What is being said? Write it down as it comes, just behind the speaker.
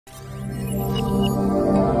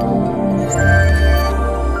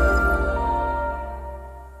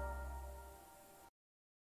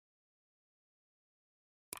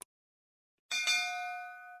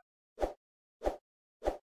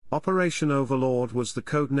Operation Overlord was the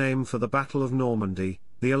codename for the Battle of Normandy,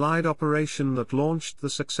 the Allied operation that launched the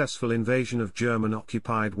successful invasion of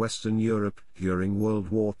German-occupied Western Europe during World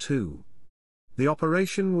War II. The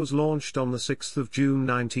operation was launched on 6 June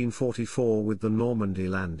 1944 with the Normandy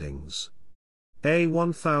Landings. A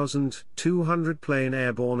 1,200 plane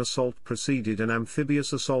airborne assault preceded an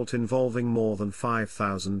amphibious assault involving more than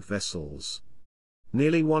 5,000 vessels.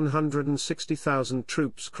 Nearly 160,000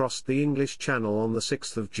 troops crossed the English Channel on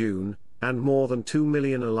 6 June, and more than 2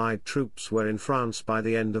 million Allied troops were in France by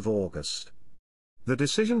the end of August. The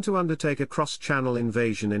decision to undertake a cross-channel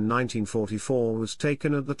invasion in 1944 was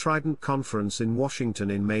taken at the Trident Conference in Washington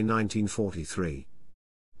in May 1943.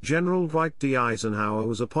 General Dwight D. Eisenhower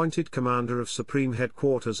was appointed commander of Supreme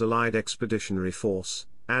Headquarters Allied Expeditionary Force,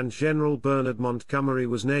 and General Bernard Montgomery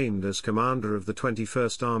was named as commander of the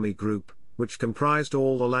 21st Army Group, which comprised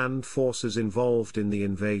all the land forces involved in the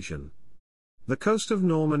invasion. The coast of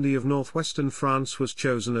Normandy of northwestern France was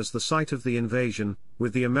chosen as the site of the invasion,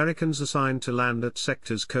 with the Americans assigned to land at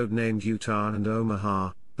sectors codenamed Utah and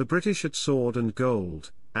Omaha, the British at Sword and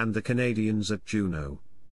Gold, and the Canadians at Juno.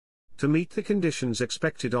 To meet the conditions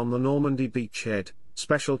expected on the Normandy beachhead,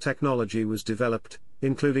 special technology was developed,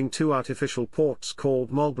 including 2 artificial ports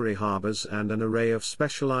called Mulberry Harbors and an array of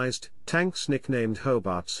specialized tanks nicknamed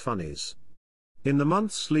Hobart's Funnies. In the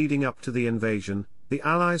months leading up to the invasion, the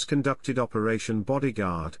Allies conducted Operation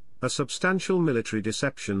Bodyguard, a substantial military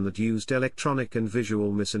deception that used electronic and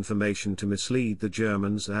visual misinformation to mislead the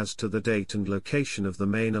Germans as to the date and location of the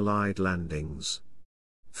main Allied landings.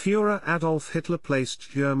 Führer Adolf Hitler placed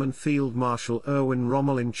German Field Marshal Erwin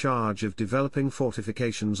Rommel in charge of developing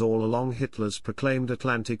fortifications all along Hitler's proclaimed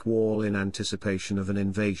Atlantic Wall in anticipation of an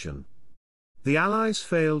invasion. The Allies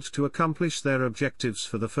failed to accomplish their objectives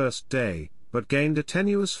for the first day, but gained a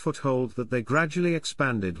tenuous foothold that they gradually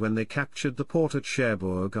expanded when they captured the port at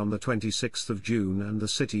Cherbourg on 26 June and the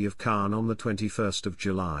city of Caen on 21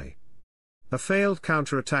 July. A failed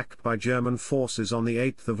counterattack by German forces on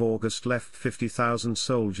 8 August left 50,000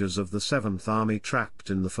 soldiers of the 7th Army trapped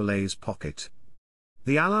in the Falaise pocket.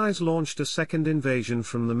 The Allies launched a second invasion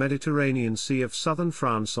from the Mediterranean Sea of southern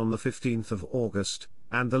France on 15 August,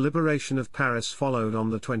 and the liberation of Paris followed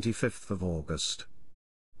on 25 August.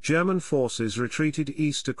 German forces retreated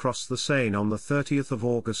east across the Seine on 30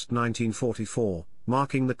 August 1944,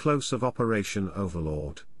 marking the close of Operation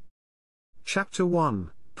Overlord. Chapter 1.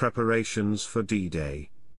 Preparations for D-Day.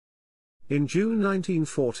 In June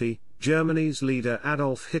 1940, Germany's leader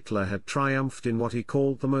Adolf Hitler had triumphed in what he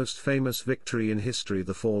called the most famous victory in history,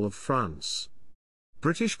 the fall of France.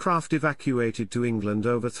 British craft evacuated to England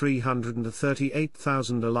over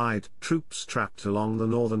 338,000 Allied troops trapped along the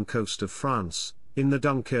northern coast of France, in the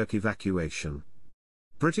Dunkirk evacuation.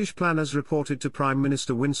 British planners reported to Prime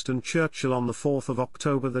Minister Winston Churchill on 4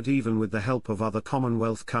 October that even with the help of other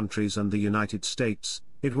Commonwealth countries and the United States,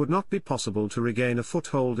 it would not be possible to regain a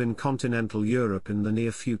foothold in continental Europe in the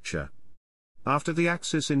near future. After the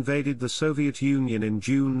Axis invaded the Soviet Union in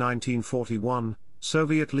June 1941,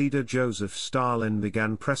 Soviet leader Joseph Stalin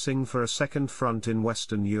began pressing for a second front in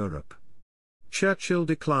Western Europe. Churchill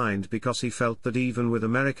declined because he felt that even with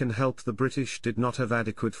American help the British did not have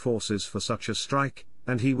adequate forces for such a strike,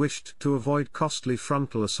 and he wished to avoid costly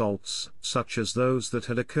frontal assaults, such as those that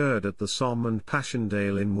had occurred at the Somme and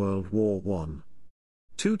Passchendaele in World War I.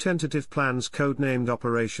 2 tentative plans codenamed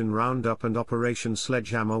Operation Roundup and Operation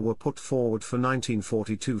Sledgehammer were put forward for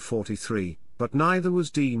 1942-43, but neither was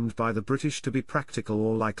deemed by the British to be practical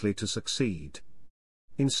or likely to succeed.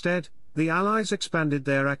 Instead, the Allies expanded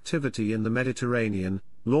their activity in the Mediterranean,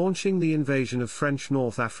 launching the invasion of French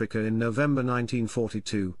North Africa in November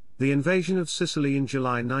 1942, the invasion of Sicily in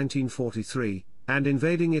July 1943, and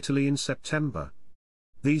invading Italy in September.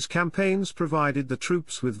 These campaigns provided the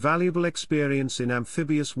troops with valuable experience in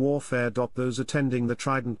amphibious warfare. Those attending the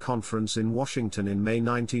Trident Conference in Washington in May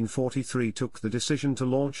 1943 took the decision to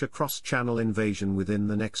launch a cross-channel invasion within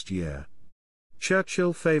the next year.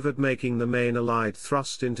 Churchill favored making the main Allied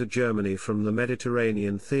thrust into Germany from the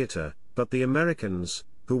Mediterranean theater, but the Americans,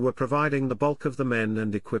 who were providing the bulk of the men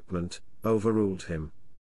and equipment, overruled him.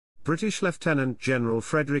 British Lieutenant General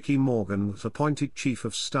Frederick E. Morgan was appointed Chief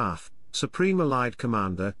of Staff, Supreme Allied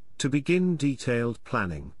Commander, to begin detailed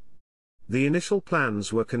planning. The initial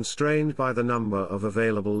plans were constrained by the number of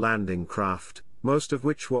available landing craft, most of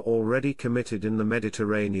which were already committed in the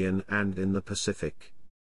Mediterranean and in the Pacific.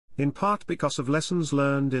 In part because of lessons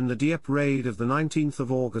learned in the Dieppe raid of 19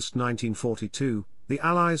 August 1942, the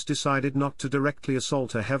Allies decided not to directly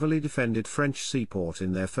assault a heavily defended French seaport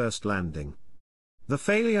in their first landing. The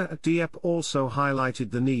failure at Dieppe also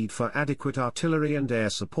highlighted the need for adequate artillery and air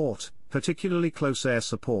support, particularly close air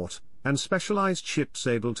support, and specialized ships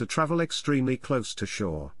able to travel extremely close to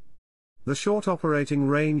shore. The short operating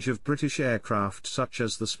range of British aircraft such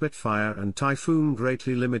as the Spitfire and Typhoon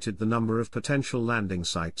greatly limited the number of potential landing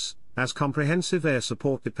sites, as comprehensive air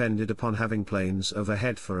support depended upon having planes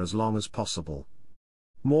overhead for as long as possible.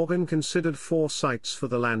 Morgan considered 4 sites for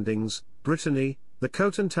the landings: Brittany, the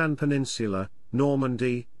Cotentin Peninsula,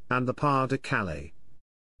 Normandy, and the Pas de Calais.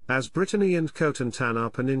 As Brittany and Cotentin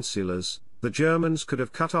are peninsulas, the Germans could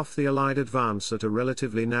have cut off the Allied advance at a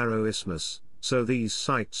relatively narrow isthmus, so these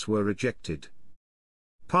sites were rejected.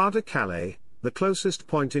 Pas de Calais, the closest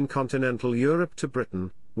point in continental Europe to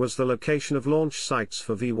Britain, was the location of launch sites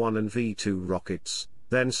for V-1 and V-2 rockets,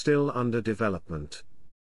 then still under development.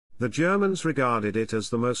 The Germans regarded it as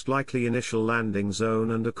the most likely initial landing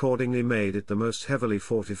zone and accordingly made it the most heavily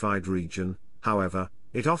fortified region. However,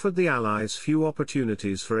 it offered the Allies few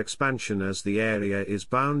opportunities for expansion as the area is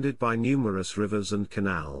bounded by numerous rivers and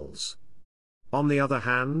canals. On the other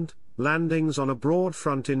hand, landings on a broad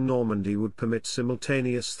front in Normandy would permit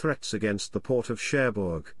simultaneous threats against the port of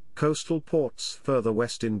Cherbourg, coastal ports further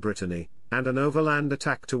west in Brittany, and an overland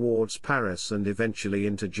attack towards Paris and eventually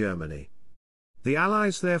into Germany. The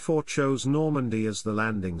Allies therefore chose Normandy as the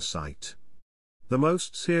landing site. The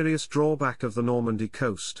most serious drawback of the Normandy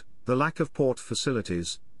coast, the lack of port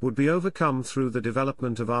facilities, would be overcome through the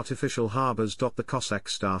development of artificial harbours. The Cossack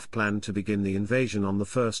staff planned to begin the invasion on the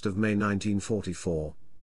 1st of May 1944.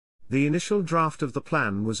 The initial draft of the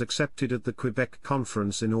plan was accepted at the Quebec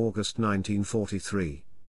Conference in August 1943.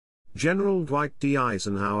 General Dwight D.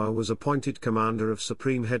 Eisenhower was appointed commander of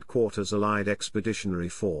Supreme Headquarters Allied Expeditionary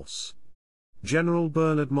Force. General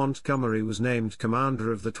Bernard Montgomery was named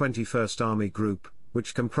commander of the 21st Army Group,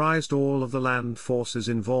 which comprised all of the land forces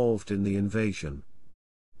involved in the invasion.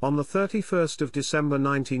 On the 31st of December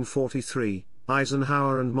 1943,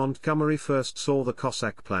 Eisenhower and Montgomery first saw the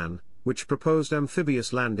Cossack Plan, which proposed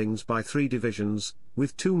amphibious landings by 3 divisions,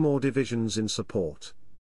 with 2 more divisions in support.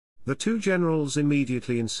 The 2 generals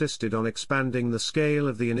immediately insisted on expanding the scale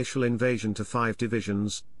of the initial invasion to 5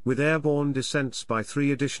 divisions, with airborne descents by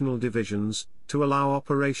 3 additional divisions, to allow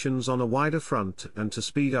operations on a wider front and to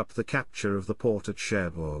speed up the capture of the port at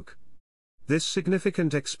Cherbourg. This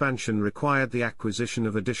significant expansion required the acquisition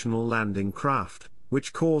of additional landing craft,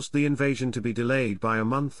 which caused the invasion to be delayed by a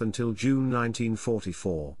month until June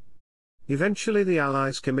 1944. Eventually the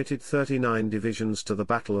Allies committed 39 divisions to the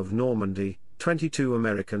Battle of Normandy, 22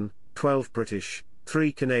 American, 12 British,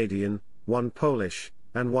 3 Canadian, 1 Polish,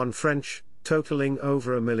 and 1 French, totaling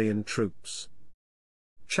over 1 million troops.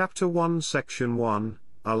 Chapter 1 Section 1,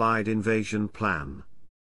 Allied Invasion Plan.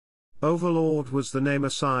 Overlord was the name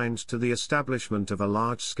assigned to the establishment of a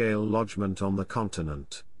large-scale lodgment on the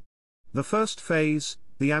continent. The first phase,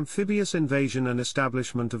 the amphibious invasion and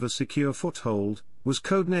establishment of a secure foothold, was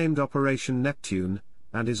codenamed Operation Neptune,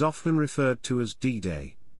 and is often referred to as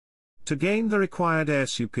D-Day. To gain the required air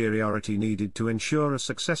superiority needed to ensure a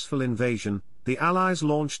successful invasion, the Allies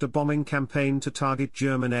launched a bombing campaign to target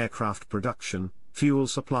German aircraft production, fuel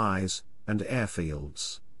supplies, and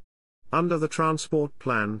airfields. Under the transport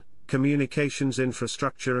plan, communications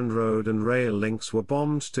infrastructure and road and rail links were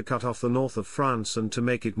bombed to cut off the north of France and to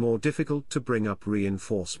make it more difficult to bring up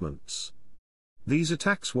reinforcements. These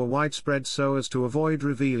attacks were widespread so as to avoid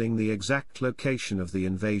revealing the exact location of the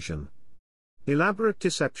invasion. Elaborate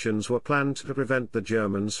deceptions were planned to prevent the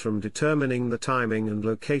Germans from determining the timing and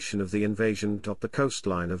location of the invasion. The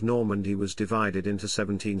coastline of Normandy was divided into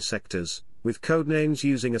 17 sectors, with codenames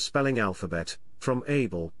using a spelling alphabet, from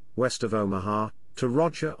Abel, west of Omaha, to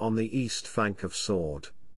Roger on the east flank of Sword.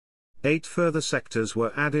 8 further sectors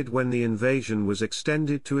were added when the invasion was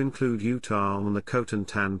extended to include Utah on the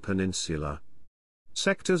Cotentin Peninsula.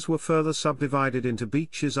 Sectors were further subdivided into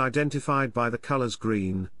beaches identified by the colors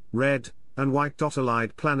green, red, and white.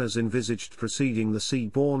 Allied planners envisaged preceding the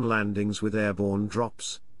seaborne landings with airborne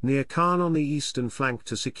drops, near Caen on the eastern flank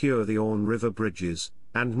to secure the Orne River bridges,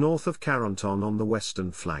 and north of Carenton on the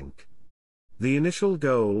western flank. The initial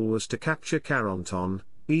goal was to capture Carenton,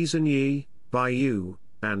 Isigny, Bayeux,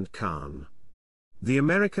 and Caen. The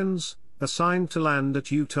Americans, assigned to land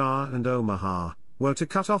at Utah and Omaha, were to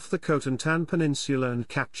cut off the Cotentin Peninsula and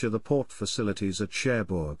capture the port facilities at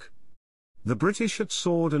Cherbourg. The British at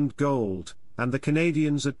Sword and Gold, and the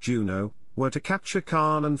Canadians at Juno, were to capture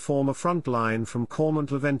Caen and form a front line from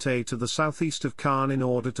Cormont-Levente to the southeast of Caen in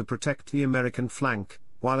order to protect the American flank,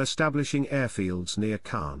 while establishing airfields near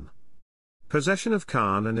Caen. Possession of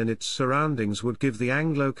Caen and in its surroundings would give the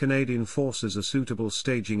Anglo-Canadian forces a suitable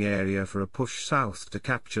staging area for a push south to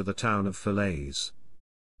capture the town of Falaise.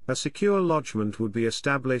 A secure lodgment would be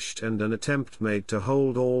established and an attempt made to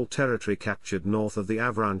hold all territory captured north of the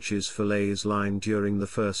Avranches-Falaise line during the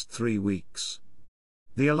first 3 weeks.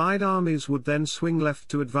 The Allied armies would then swing left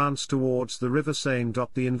to advance towards the River Seine.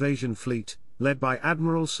 The invasion fleet, led by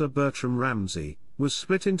Admiral Sir Bertram Ramsay, was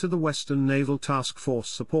split into the Western Naval Task Force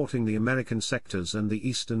supporting the American sectors and the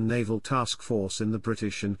Eastern Naval Task Force in the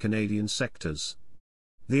British and Canadian sectors.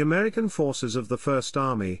 The American forces of the First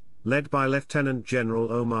Army, led by Lieutenant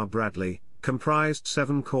General Omar Bradley, comprised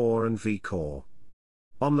 7 Corps and V Corps.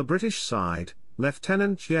 On the British side,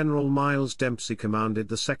 Lieutenant General Miles Dempsey commanded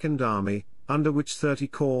the Second Army, under which 30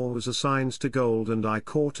 Corps was assigned to Gold and I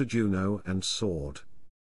Corps to Juno and Sword.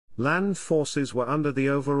 Land forces were under the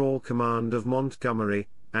overall command of Montgomery,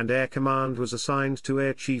 and Air Command was assigned to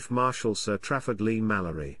Air Chief Marshal Sir Trafford Lee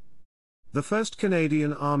Mallory. The 1st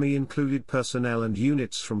Canadian Army included personnel and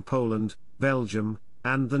units from Poland, Belgium,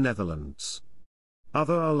 and the Netherlands.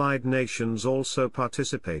 Other Allied nations also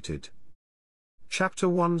participated. Chapter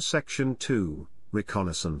 1 Section 2,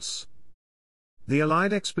 Reconnaissance. The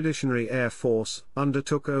Allied Expeditionary Air Force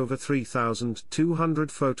undertook over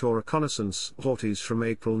 3,200 photo reconnaissance sorties from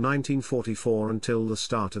April 1944 until the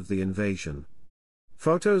start of the invasion.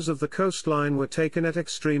 Photos of the coastline were taken at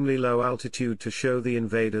extremely low altitude to show the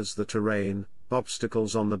invaders the terrain,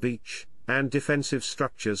 obstacles on the beach, and defensive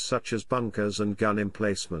structures such as bunkers and gun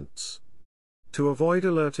emplacements. To avoid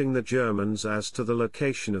alerting the Germans as to the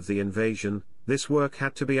location of the invasion, this work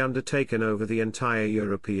had to be undertaken over the entire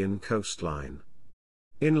European coastline.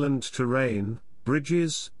 Inland terrain,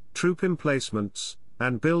 bridges, troop emplacements,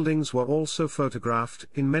 and buildings were also photographed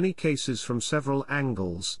in many cases from several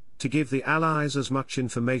angles, to give the Allies as much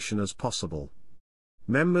information as possible.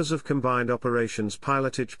 Members of Combined Operations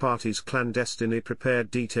pilotage parties clandestinely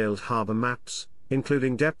prepared detailed harbor maps,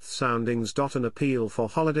 including depth soundings. An appeal for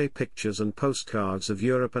holiday pictures and postcards of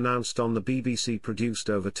Europe announced on the BBC produced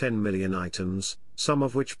over 10 million items, some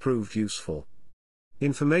of which proved useful.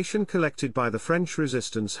 Information collected by the French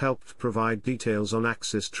resistance helped provide details on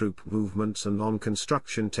Axis troop movements and on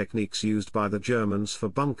construction techniques used by the Germans for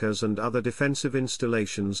bunkers and other defensive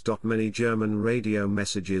installations. Many German radio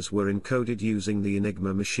messages were encoded using the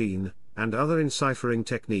Enigma machine, and other enciphering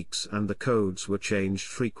techniques, and the codes were changed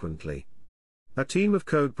frequently. A team of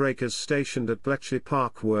code breakers stationed at Bletchley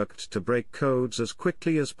Park worked to break codes as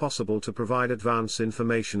quickly as possible to provide advance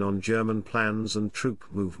information on German plans and troop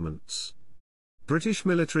movements. British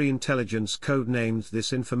military intelligence codenamed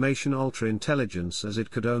this information ultra-intelligence as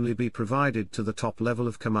it could only be provided to the top level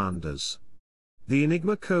of commanders. The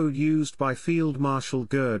Enigma code used by Field Marshal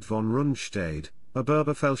Gerd von Rundstedt,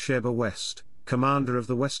 Oberfeldschreiber West, commander of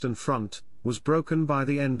the Western Front, was broken by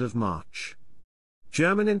the end of March.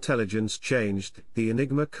 German intelligence changed the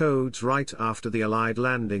Enigma codes right after the Allied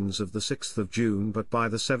landings of the 6th of June, but by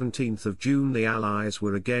the 17th of June the Allies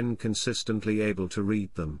were again consistently able to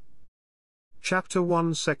read them. Chapter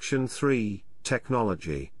 1 Section 3,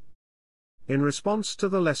 Technology. In response to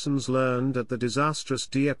the lessons learned at the disastrous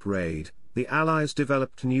Dieppe raid, the Allies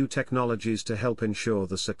developed new technologies to help ensure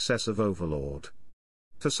the success of Overlord.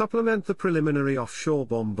 To supplement the preliminary offshore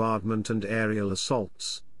bombardment and aerial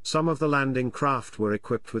assaults, some of the landing craft were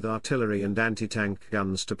equipped with artillery and anti-tank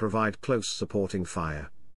guns to provide close supporting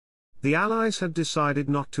fire. The Allies had decided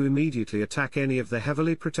not to immediately attack any of the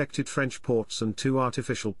heavily protected French ports, and 2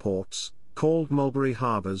 artificial ports, called Mulberry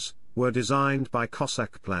Harbours, were designed by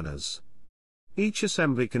Cossack planners. Each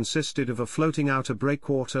assembly consisted of a floating outer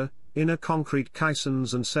breakwater, inner concrete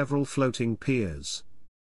caissons and several floating piers.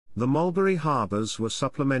 The Mulberry Harbours were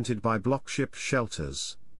supplemented by blockship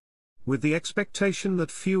shelters. With the expectation that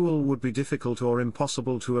fuel would be difficult or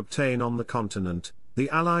impossible to obtain on the continent, the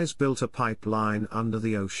Allies built a pipeline under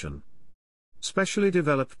the ocean. Specially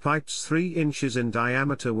developed pipes 3 inches in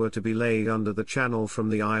diameter were to be laid under the channel from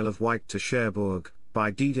the Isle of Wight to Cherbourg,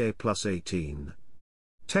 by D-Day +18.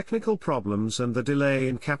 Technical problems and the delay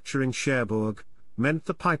in capturing Cherbourg meant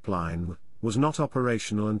the pipeline was not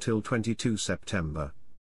operational until 22 September.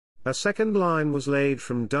 A second line was laid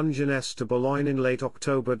from Dungeness to Boulogne in late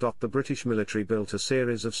October. The British military built a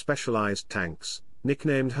series of specialised tanks,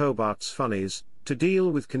 nicknamed Hobart's Funnies, to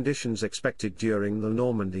deal with conditions expected during the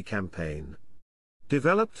Normandy campaign.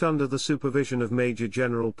 Developed under the supervision of Major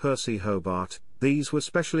General Percy Hobart, these were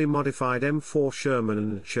specially modified M4 Sherman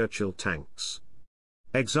and Churchill tanks.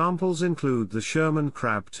 Examples include the Sherman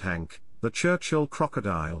Crab tank, the Churchill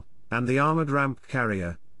Crocodile, and the Armoured Ramp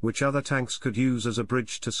Carrier, which other tanks could use as a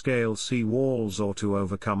bridge to scale sea walls or to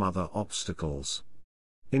overcome other obstacles.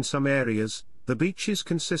 In some areas, the beaches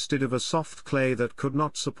consisted of a soft clay that could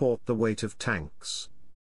not support the weight of tanks.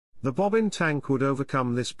 The bobbin tank would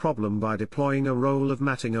overcome this problem by deploying a roll of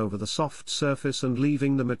matting over the soft surface and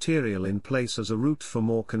leaving the material in place as a route for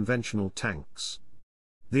more conventional tanks.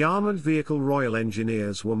 The armored vehicle Royal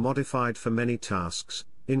Engineers were modified for many tasks,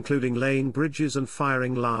 including laying bridges and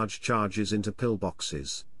firing large charges into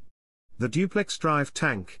pillboxes. The duplex drive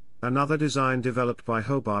tank, another design developed by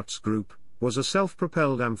Hobart's group, was a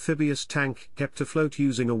self-propelled amphibious tank kept afloat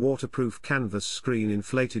using a waterproof canvas screen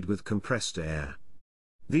inflated with compressed air.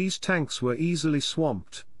 These tanks were easily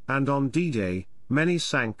swamped, and on D-Day, many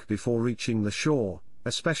sank before reaching the shore,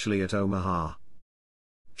 especially at Omaha.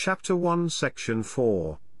 Chapter 1 Section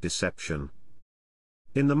 4, Deception.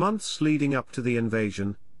 In the months leading up to the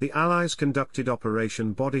invasion, the Allies conducted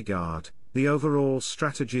Operation Bodyguard, the overall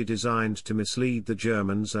strategy designed to mislead the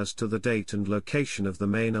Germans as to the date and location of the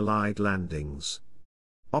main Allied landings.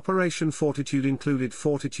 Operation Fortitude included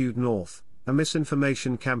Fortitude North, a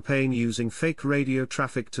misinformation campaign using fake radio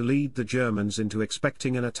traffic to lead the Germans into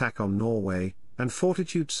expecting an attack on Norway, and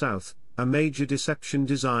Fortitude South, a major deception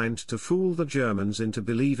designed to fool the Germans into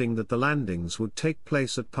believing that the landings would take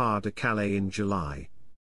place at Pas-de-Calais in July.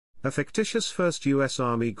 A fictitious 1st U.S.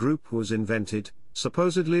 Army Group was invented,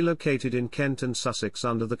 supposedly located in Kent and Sussex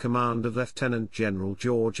under the command of Lieutenant General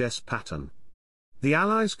George S. Patton. The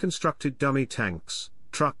Allies constructed dummy tanks,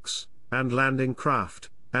 trucks, and landing craft,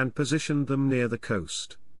 and positioned them near the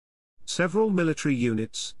coast. Several military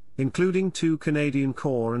units, including 2 Canadian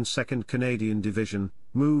Corps and 2nd Canadian Division,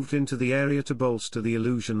 moved into the area to bolster the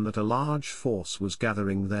illusion that a large force was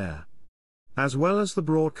gathering there. As well as the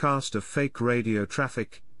broadcast of fake radio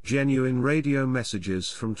traffic, genuine radio messages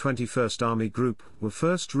from 21st Army Group were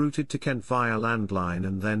first routed to Kent via landline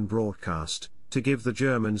and then broadcast, to give the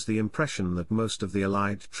Germans the impression that most of the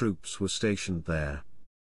Allied troops were stationed there.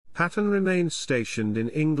 Patton remained stationed in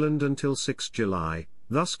England until 6 July,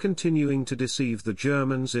 thus continuing to deceive the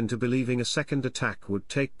Germans into believing a second attack would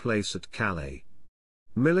take place at Calais.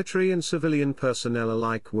 Military and civilian personnel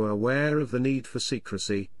alike were aware of the need for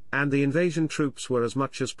secrecy, and the invasion troops were as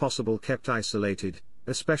much as possible kept isolated,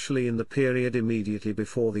 especially in the period immediately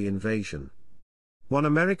before the invasion. One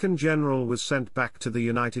American general was sent back to the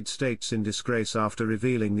United States in disgrace after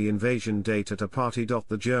revealing the invasion date at a party.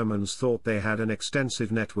 The Germans thought they had an extensive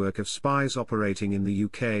network of spies operating in the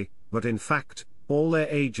UK, but in fact, all their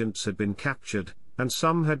agents had been captured, and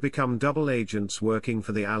some had become double agents working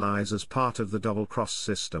for the Allies as part of the double-cross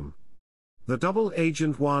system. The double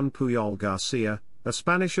agent Juan Puyol Garcia, a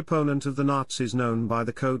Spanish opponent of the Nazis known by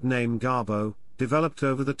the code name Garbo, developed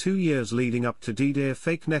over the 2 years leading up to D-Day a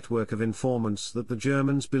fake network of informants that the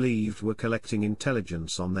Germans believed were collecting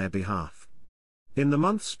intelligence on their behalf. In the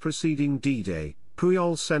months preceding D-Day,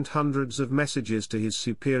 Puyol sent hundreds of messages to his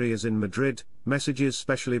superiors in Madrid, messages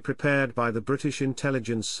specially prepared by the British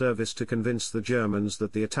intelligence service to convince the Germans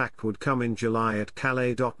that the attack would come in July at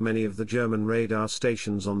Calais. Many of the German radar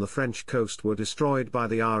stations on the French coast were destroyed by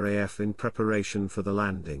the RAF in preparation for the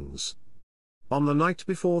landings. On the night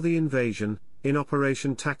before the invasion, in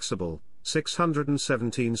Operation Taxable,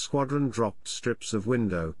 617 Squadron dropped strips of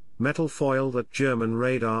window, metal foil that German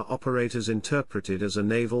radar operators interpreted as a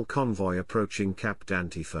naval convoy approaching Cap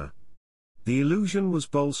d'Antifa. The illusion was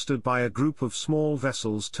bolstered by a group of small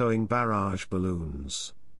vessels towing barrage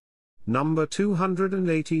balloons. No.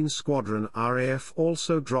 218 Squadron RAF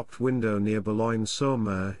also dropped window near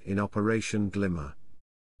Boulogne-sur-Mer in Operation Glimmer.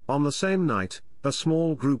 On the same night, a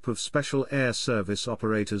small group of Special Air Service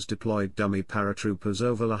operators deployed dummy paratroopers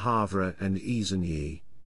over Le Havre and Isigny.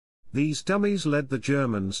 These dummies led the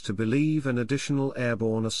Germans to believe an additional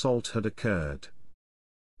airborne assault had occurred.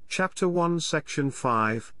 Chapter 1 Section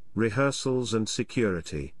 5, Rehearsals and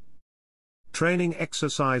Security. Training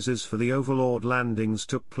exercises for the Overlord landings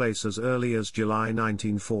took place as early as July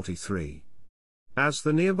 1943. As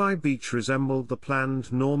the nearby beach resembled the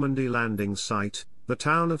planned Normandy landing site, the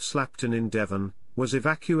town of Slapton in Devon was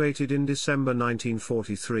evacuated in December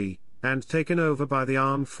 1943, and taken over by the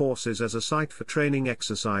armed forces as a site for training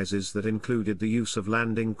exercises that included the use of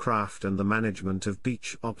landing craft and the management of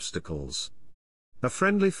beach obstacles. A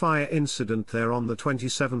friendly fire incident there on the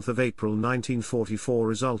 27th of April 1944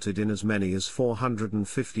 resulted in as many as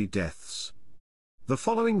 450 deaths. The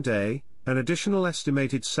following day, an additional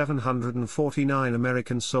estimated 749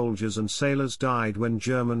 American soldiers and sailors died when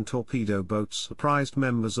German torpedo boats surprised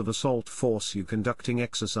members of Assault Force U conducting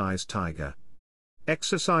Exercise Tiger.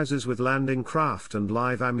 Exercises with landing craft and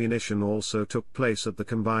live ammunition also took place at the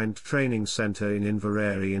Combined Training Centre in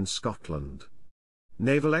Inverary in Scotland.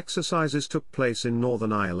 Naval exercises took place in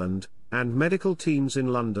Northern Ireland, and medical teams in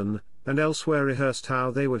London and elsewhere rehearsed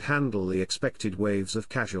how they would handle the expected waves of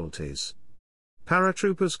casualties.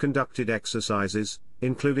 Paratroopers conducted exercises,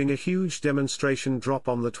 including a huge demonstration drop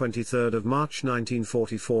on the 23rd of March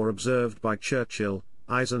 1944 observed by Churchill,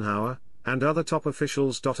 Eisenhower, and other top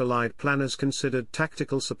officials. Allied planners considered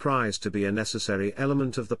tactical surprise to be a necessary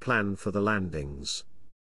element of the plan for the landings.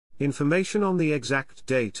 Information on the exact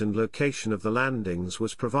date and location of the landings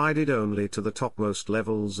was provided only to the topmost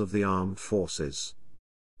levels of the armed forces.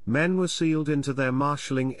 Men were sealed into their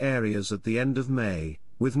marshalling areas at the end of May,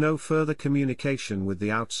 with no further communication with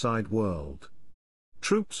the outside world.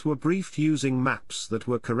 Troops were briefed using maps that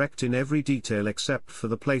were correct in every detail except for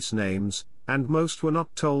the place names, and most were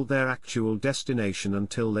not told their actual destination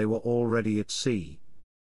until they were already at sea.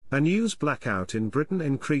 A news blackout in Britain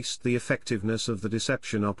increased the effectiveness of the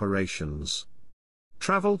deception operations.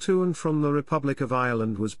 Travel to and from the Republic of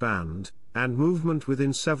Ireland was banned, and movement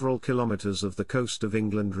within several kilometres of the coast of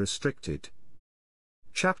England restricted.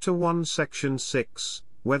 Chapter 1 Section 6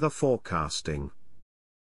 Weather Forecasting.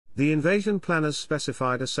 The invasion planners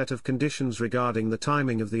specified a set of conditions regarding the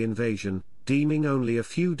timing of the invasion, deeming only a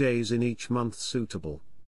few days in each month suitable.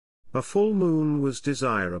 A full moon was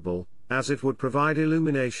desirable, as it would provide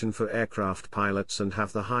illumination for aircraft pilots and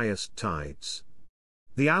have the highest tides.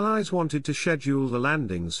 The Allies wanted to schedule the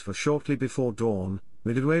landings for shortly before dawn,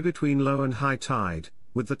 midway between low and high tide,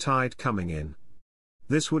 with the tide coming in.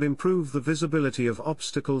 This would improve the visibility of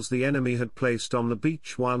obstacles the enemy had placed on the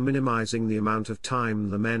beach while minimizing the amount of time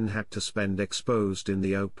the men had to spend exposed in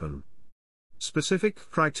the open. Specific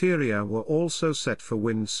criteria were also set for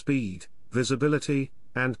wind speed, visibility,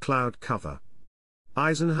 and cloud cover.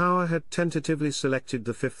 Eisenhower had tentatively selected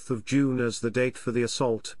the 5th of June as the date for the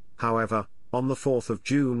assault. However, on the 4th of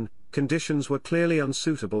June, conditions were clearly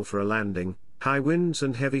unsuitable for a landing. High winds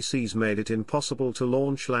and heavy seas made it impossible to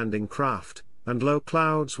launch landing craft, and low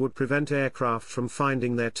clouds would prevent aircraft from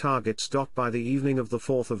finding their targets. By the evening of the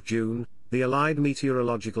 4th of June, the Allied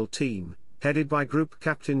meteorological team, headed by Group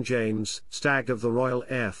Captain James Stagg of the Royal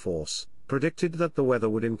Air Force, predicted that the weather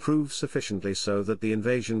would improve sufficiently so that the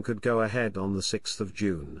invasion could go ahead on the 6th of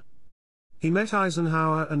June. He met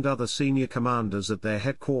Eisenhower and other senior commanders at their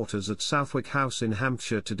headquarters at Southwick House in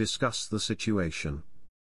Hampshire to discuss the situation.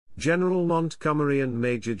 General Montgomery and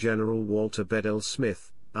Major General Walter Bedell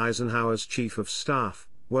Smith, Eisenhower's chief of staff,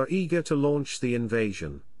 were eager to launch the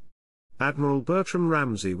invasion. Admiral Bertram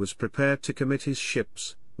Ramsay was prepared to commit his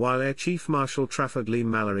ships, while Air Chief Marshal Trafford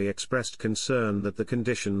Leigh-Mallory expressed concern that the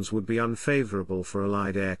conditions would be unfavorable for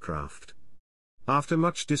Allied aircraft. After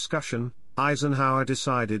much discussion, Eisenhower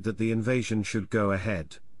decided that the invasion should go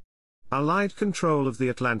ahead. Allied control of the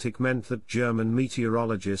Atlantic meant that German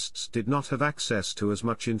meteorologists did not have access to as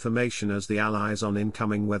much information as the Allies on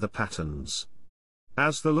incoming weather patterns.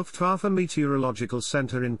 As the Luftwaffe Meteorological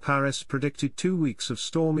Center in Paris predicted 2 weeks of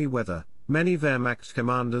stormy weather, many Wehrmacht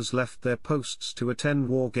commanders left their posts to attend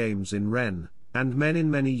war games in Rennes, and men in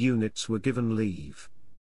many units were given leave.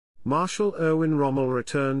 Marshal Erwin Rommel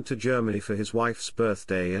returned to Germany for his wife's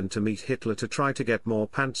birthday and to meet Hitler to try to get more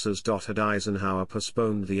panzers. Had Eisenhower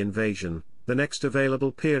postponed the invasion, the next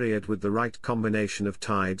available period with the right combination of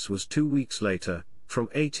tides was 2 weeks later, from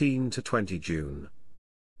 18 to 20 June.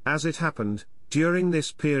 As it happened, during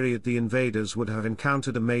this period the invaders would have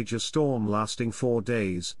encountered a major storm lasting 4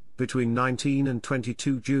 days, between 19 and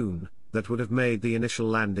 22 June, that would have made the initial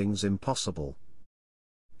landings impossible.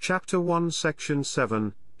 Chapter 1 Section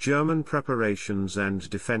 7 German Preparations and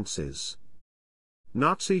Defenses.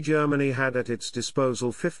 Nazi Germany had at its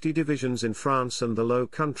disposal 50 divisions in France and the Low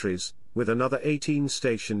Countries, with another 18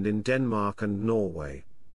 stationed in Denmark and Norway.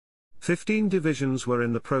 15 divisions were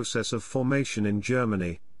in the process of formation in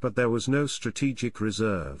Germany, but there was no strategic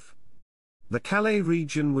reserve. The Calais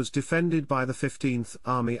region was defended by the 15th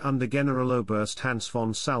Army under Generaloberst Hans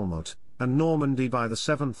von Salmut, and Normandy by the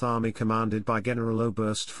 7th Army commanded by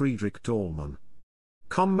Generaloberst Friedrich Dahlmann.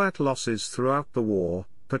 Combat losses throughout the war,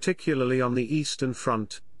 particularly on the Eastern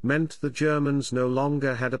Front, meant the Germans no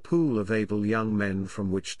longer had a pool of able young men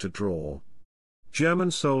from which to draw.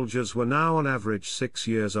 German soldiers were now on average 6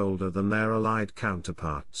 years older than their Allied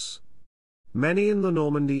counterparts. Many in the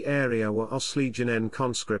Normandy area were Ostlegionen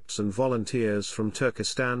conscripts and volunteers from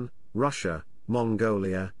Turkestan, Russia,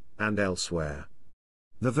 Mongolia, and elsewhere.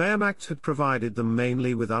 The Wehrmacht had provided them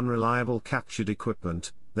mainly with unreliable captured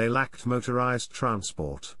equipment. They lacked motorized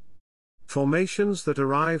transport. Formations that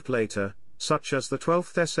arrived later, such as the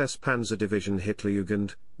 12th SS Panzer Division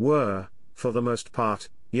Hitlerjugend, were, for the most part,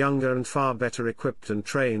 younger and far better equipped and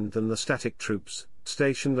trained than the static troops,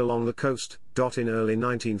 stationed along the coast. In early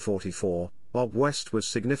 1944, Ob West was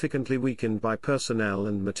significantly weakened by personnel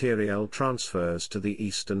and materiel transfers to the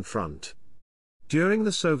Eastern Front. During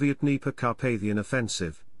the Soviet Dnieper Carpathian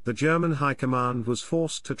Offensive, the German High Command was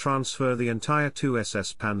forced to transfer the entire 2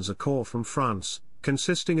 SS Panzer Corps from France,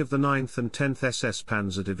 consisting of the 9th and 10th SS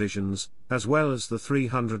Panzer Divisions, as well as the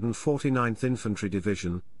 349th Infantry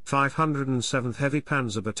Division, 507th Heavy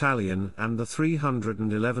Panzer Battalion and the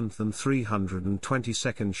 311th and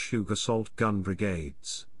 322nd Schug Assault Gun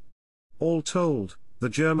Brigades. All told, the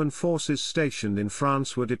German forces stationed in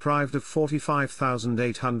France were deprived of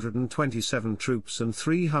 45,827 troops and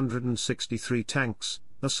 363 tanks,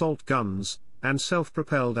 assault guns, and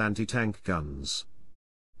self-propelled anti-tank guns.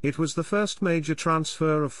 It was the first major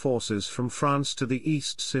transfer of forces from France to the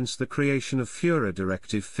east since the creation of Führer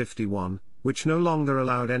Directive 51, which no longer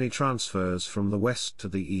allowed any transfers from the west to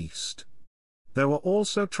the east. There were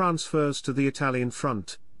also transfers to the Italian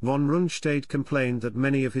front. Von Rundstedt complained that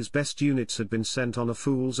many of his best units had been sent on a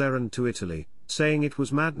fool's errand to Italy, saying it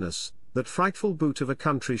was madness, that frightful boot of a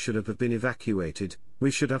country should have been evacuated, we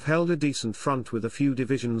should have held a decent front with a few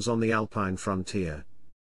divisions on the Alpine frontier.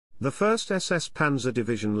 The 1st SS Panzer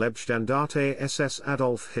Division Leibstandarte SS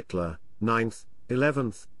Adolf Hitler, 9th,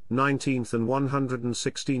 11th, 19th and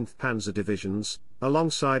 116th Panzer Divisions,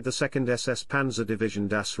 alongside the 2nd SS Panzer Division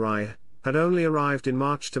Das Reich, had only arrived in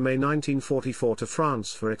March to May 1944 to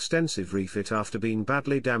France for extensive refit after being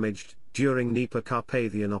badly damaged during Dnieper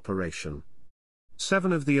Carpathian operation.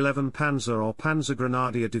 7 of the 11 Panzer or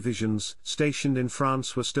Panzergrenadier divisions stationed in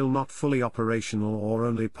France were still not fully operational or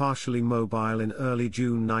only partially mobile in early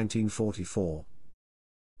June 1944.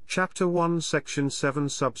 Chapter 1 Section 7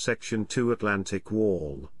 Subsection 2 Atlantic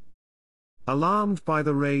Wall. Alarmed by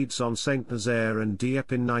the raids on Saint-Nazaire and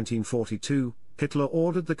Dieppe in 1942, Hitler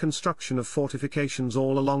ordered the construction of fortifications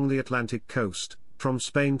all along the Atlantic coast, from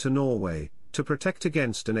Spain to Norway, to protect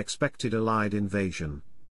against an expected Allied invasion.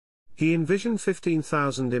 He envisioned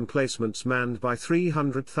 15,000 emplacements manned by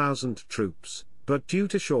 300,000 troops, but due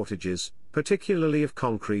to shortages, particularly of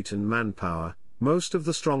concrete and manpower, most of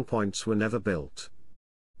the strongpoints were never built.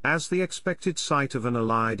 As the expected site of an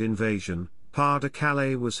Allied invasion,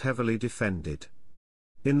 Pas-de-Calais was heavily defended.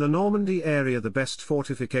 In the Normandy area the best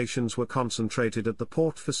fortifications were concentrated at the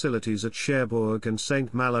port facilities at Cherbourg and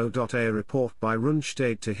Saint-Malo. A report by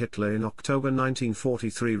Rundstedt to Hitler in October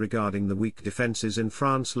 1943 regarding the weak defences in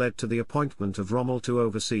France led to the appointment of Rommel to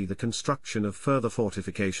oversee the construction of further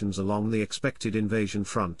fortifications along the expected invasion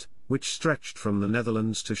front, which stretched from the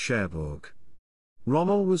Netherlands to Cherbourg.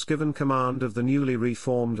 Rommel was given command of the newly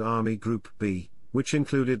reformed Army Group B, which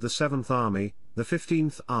included the 7th Army, the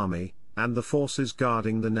 15th Army, and the forces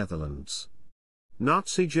guarding the Netherlands.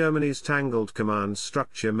 Nazi Germany's tangled command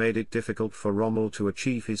structure made it difficult for Rommel to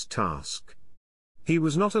achieve his task. He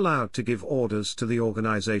was not allowed to give orders to the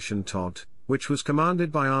organization Todt, which was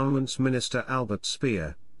commanded by Armaments Minister Albert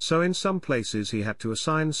Speer, so in some places he had to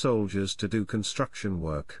assign soldiers to do construction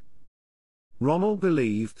work. Rommel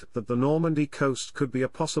believed that the Normandy coast could be a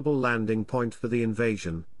possible landing point for the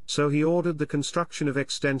invasion, so he ordered the construction of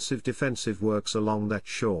extensive defensive works along that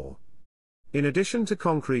shore. In addition to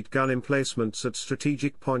concrete gun emplacements at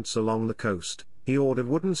strategic points along the coast, he ordered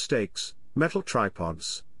wooden stakes, metal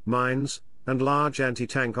tripods, mines, and large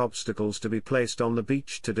anti-tank obstacles to be placed on the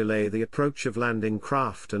beach to delay the approach of landing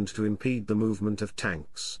craft and to impede the movement of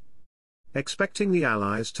tanks. Expecting the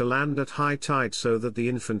Allies to land at high tide so that the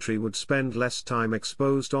infantry would spend less time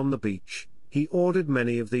exposed on the beach, he ordered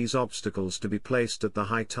many of these obstacles to be placed at the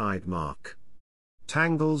high tide mark.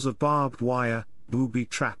 Tangles of barbed wire, booby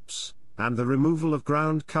traps, and the removal of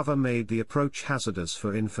ground cover made the approach hazardous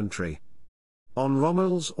for infantry. On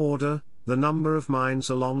Rommel's order, the number of mines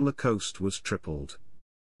along the coast was tripled.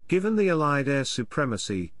 Given the Allied air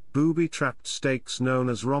supremacy, booby-trapped stakes known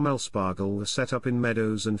as Rommelspargel were set up in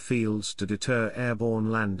meadows and fields to deter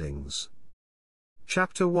airborne landings.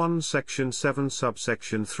 Chapter 1 Section 7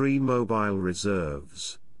 Subsection 3 Mobile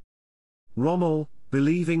Reserves. Rommel,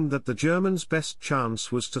 believing that the Germans' best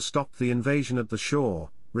chance was to stop the invasion at the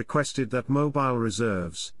shore, requested that mobile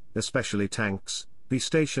reserves, especially tanks, be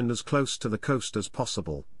stationed as close to the coast as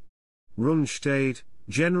possible. Rundstedt,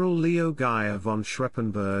 General Leo Geyer von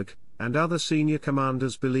Schweppenberg, and other senior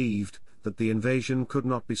commanders believed that the invasion could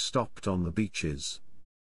not be stopped on the beaches.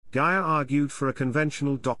 Geyer argued for a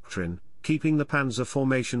conventional doctrine, keeping the panzer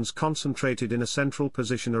formations concentrated in a central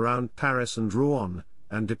position around Paris and Rouen,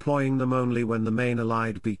 and deploying them only when the main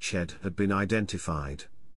Allied beachhead had been identified.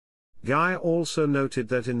 Geyer also noted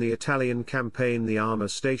that in the Italian campaign the armor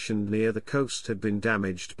stationed near the coast had been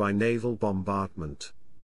damaged by naval bombardment.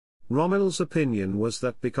 Rommel's opinion was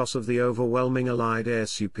that because of the overwhelming Allied air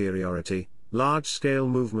superiority, large-scale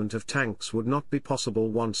movement of tanks would not be possible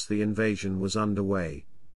once the invasion was underway.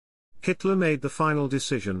 Hitler made the final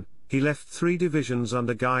decision, He left 3 divisions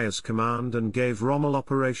under Gaia's command and gave Rommel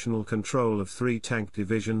operational control of 3 tank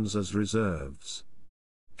divisions as reserves.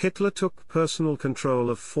 Hitler took personal control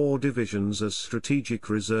of 4 divisions as strategic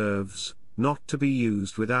reserves, not to be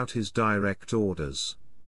used without his direct orders.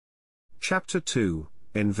 Chapter 2,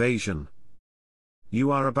 Invasion. You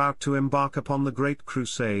are about to embark upon the Great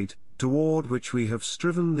Crusade, toward which we have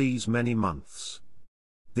striven these many months.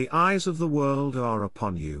 The eyes of the world are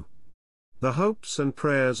upon you. The hopes and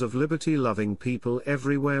prayers of liberty-loving people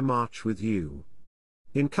everywhere march with you.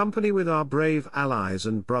 In company with our brave allies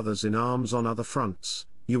and brothers in arms on other fronts,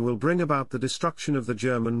 you will bring about the destruction of the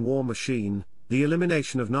German war machine, the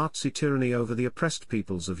elimination of Nazi tyranny over the oppressed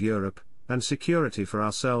peoples of Europe, and security for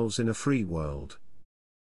ourselves in a free world.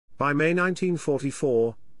 By May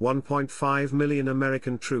 1944, 1.5 million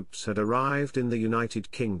American troops had arrived in the United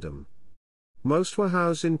Kingdom. Most were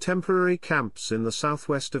housed in temporary camps in the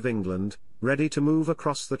southwest of England, ready to move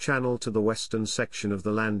across the Channel to the western section of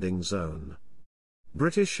the landing zone.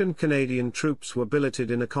 British and Canadian troops were billeted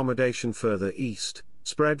in accommodation further east,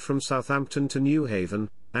 spread from Southampton to New Haven,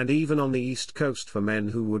 and even on the east coast for men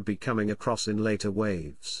who would be coming across in later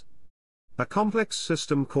waves. A complex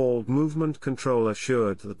system called movement control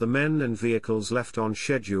assured that the men and vehicles left on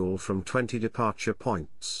schedule from 20 departure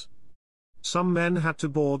points. Some men had to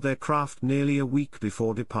board their craft nearly a week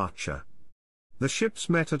before departure. The ships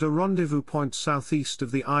met at a rendezvous point southeast of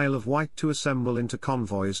the Isle of Wight to assemble into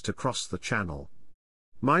convoys to cross the Channel.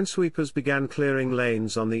 Minesweepers began clearing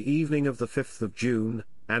lanes on the evening of the 5th of June,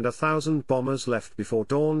 and 1,000 bombers left before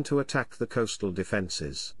dawn to attack the coastal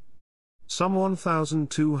defences. Some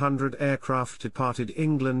 1,200 aircraft departed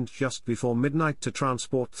England just before midnight to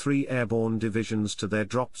transport 3 airborne divisions to their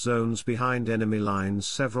drop zones behind enemy lines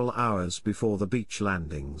several hours before the beach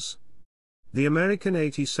landings. The American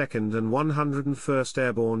 82nd and 101st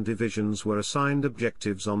Airborne Divisions were assigned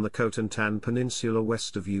objectives on the Cotentin Peninsula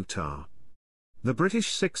west of Utah. The British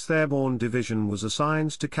 6th Airborne Division was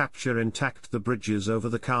assigned to capture intact the bridges over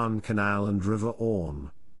the Caen Canal and River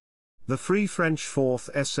Orne. The Free French 4th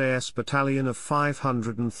SAS Battalion of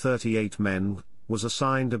 538 men was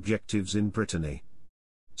assigned objectives in Brittany.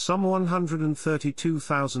 Some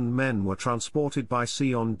 132,000 men were transported by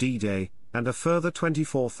sea on D-Day, and a further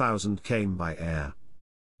 24,000 came by air.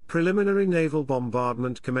 Preliminary naval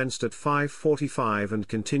bombardment commenced at 5:45 and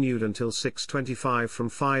continued until 6:25 from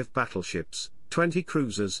 5 battleships, 20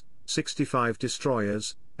 cruisers, 65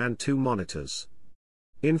 destroyers, and 2 monitors.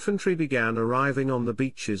 Infantry began arriving on the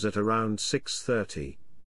beaches at around 6:30.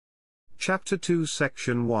 Chapter 2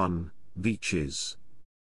 Section 1, Beaches.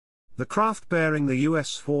 The craft bearing the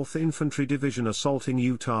U.S. 4th Infantry Division assaulting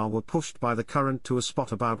Utah were pushed by the current to a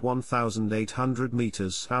spot about 1,800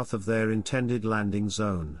 meters south of their intended landing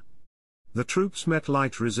zone. The troops met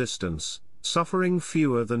light resistance, suffering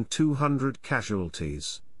fewer than 200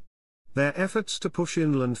 casualties. Their efforts to push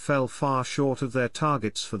inland fell far short of their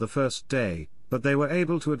targets for the first day, but they were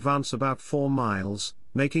able to advance about 4 miles,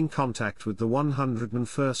 making contact with the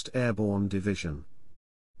 101st Airborne Division.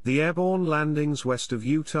 The airborne landings west of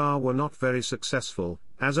Utah were not very successful,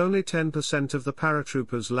 as only 10% of the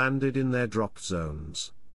paratroopers landed in their drop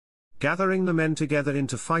zones. Gathering the men together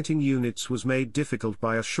into fighting units was made difficult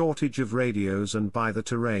by a shortage of radios and by the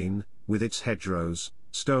terrain, with its hedgerows,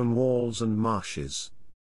 stone walls and marshes.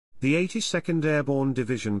 The 82nd Airborne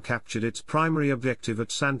Division captured its primary objective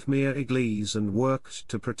at Sainte-Mère-Église and worked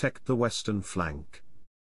to protect the western flank.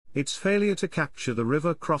 Its failure to capture the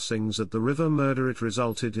river crossings at the River Murderite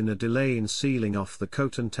resulted in a delay in sealing off the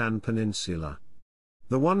Cotentin Peninsula.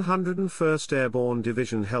 The 101st Airborne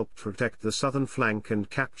Division helped protect the southern flank and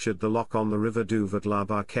captured the lock on the River Duvet-la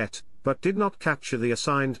Barquette, but did not capture the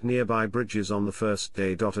assigned nearby bridges on the first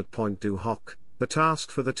day. At Point du Hoc, the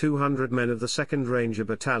task for the 200 men of the 2nd Ranger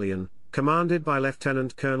Battalion, commanded by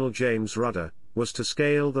Lieutenant Colonel James Rudder, was to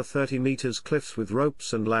scale the 30 meters cliffs with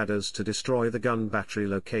ropes and ladders to destroy the gun battery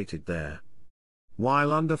located there.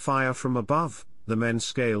 While under fire from above, the men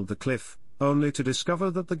scaled the cliff, only to discover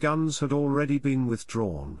that the guns had already been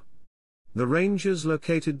withdrawn. The Rangers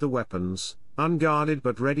located the weapons, unguarded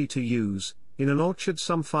but ready to use, in an orchard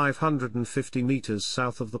some 550 meters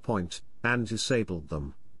south of the point, and disabled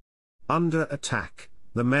them. Under attack,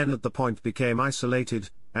 the men at the point became isolated,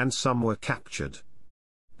 and some were captured.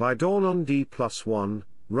 By dawn on D+1,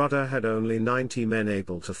 Rudder had only 90 men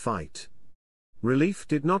able to fight. Relief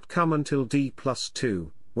did not come until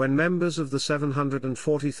D+2, when members of the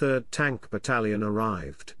 743rd Tank Battalion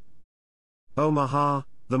arrived. Omaha,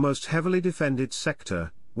 the most heavily defended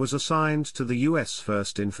sector, was assigned to the U.S.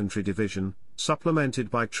 1st Infantry Division, supplemented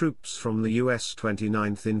by troops from the U.S.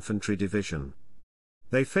 29th Infantry Division.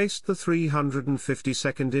 They faced the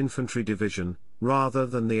 352nd Infantry Division, rather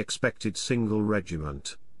than the expected single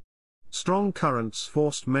regiment. Strong currents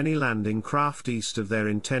forced many landing craft east of their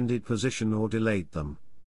intended position or delayed them.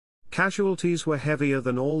 Casualties were heavier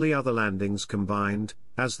than all the other landings combined,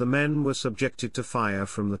 as the men were subjected to fire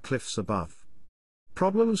from the cliffs above.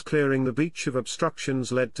 Problems clearing the beach of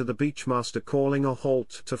obstructions led to the beachmaster calling a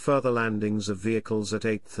halt to further landings of vehicles at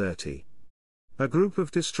 8:30. A group of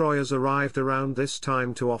destroyers arrived around this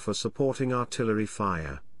time to offer supporting artillery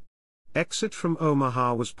fire. Exit from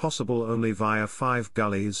Omaha was possible only via 5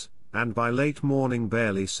 gullies, and by late morning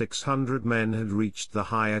barely 600 men had reached the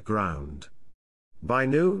higher ground. By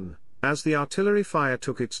noon, as the artillery fire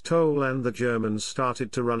took its toll and the Germans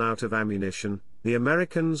started to run out of ammunition, the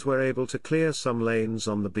Americans were able to clear some lanes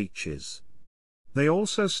on the beaches. They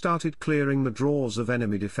also started clearing the draws of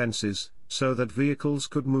enemy defenses, so that vehicles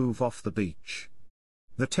could move off the beach.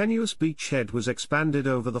 The tenuous beachhead was expanded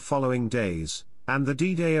over the following days, and the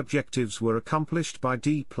D-Day objectives were accomplished by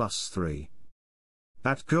D+3.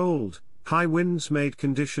 At Gold, high winds made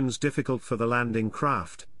conditions difficult for the landing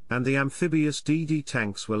craft, and the amphibious DD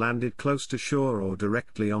tanks were landed close to shore or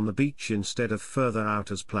directly on the beach instead of further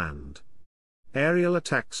out as planned. Aerial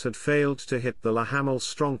attacks had failed to hit the La Hamel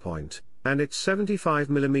strongpoint, and its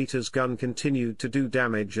 75mm gun continued to do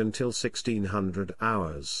damage until 1600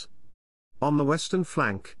 hours. On the western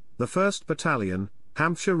flank, the 1st Battalion,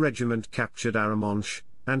 Hampshire Regiment captured Arromanches,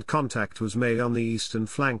 and contact was made on the eastern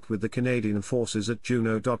flank with the Canadian forces at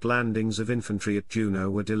Juneau. Landings of infantry at Juneau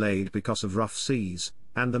were delayed because of rough seas,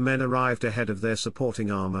 and the men arrived ahead of their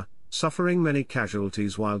supporting armor, suffering many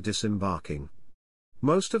casualties while disembarking.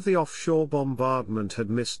 Most of the offshore bombardment had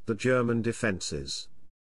missed the German defenses.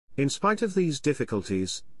 In spite of these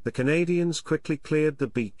difficulties, the Canadians quickly cleared the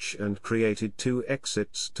beach and created 2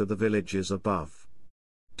 exits to the villages above.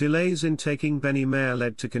 Delays in taking Benny-Mare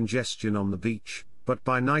led to congestion on the beach, but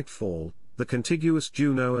by nightfall, the contiguous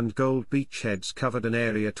Juneau and Gold beachheads covered an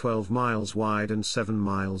area 12 miles wide and 7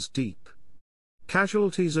 miles deep.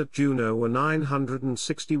 Casualties at Juneau were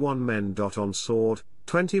 961 men. On Sword,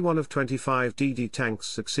 21 of 25 DD tanks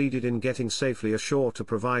succeeded in getting safely ashore to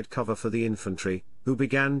provide cover for the infantry, who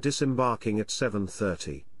began disembarking at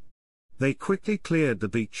 7:30. They quickly cleared the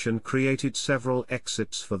beach and created several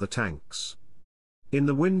exits for the tanks. In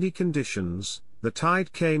the windy conditions, the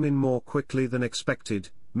tide came in more quickly than expected,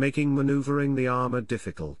 making maneuvering the armor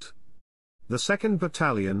difficult. The 2nd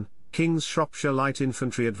Battalion, King's Shropshire Light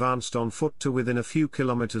Infantry advanced on foot to within a few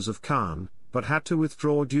kilometers of Caen, but had to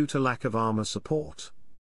withdraw due to lack of armor support.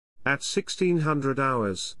 At 1600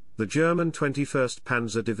 hours, the German 21st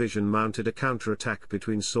Panzer Division mounted a counterattack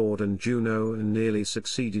between Sword and Juneau and nearly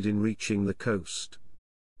succeeded in reaching the coast.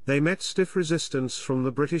 They met stiff resistance from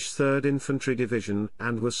the British 3rd Infantry Division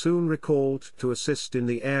and were soon recalled to assist in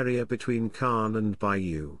the area between Caen and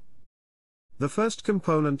Bayeux. The first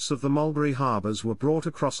components of the Mulberry harbours were brought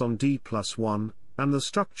across on D+1, and the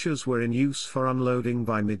structures were in use for unloading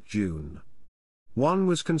by mid-June. One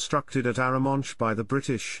was constructed at Arromanches by the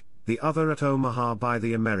British, the other at Omaha by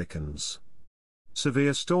the Americans.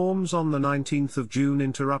 Severe storms on the 19th of June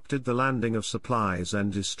interrupted the landing of supplies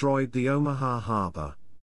and destroyed the Omaha harbour.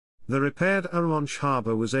 The repaired Arromanches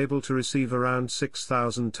harbour was able to receive around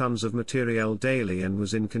 6,000 tons of materiel daily and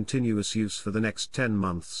was in continuous use for the next 10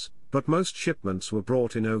 months, but most shipments were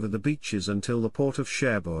brought in over the beaches until the port of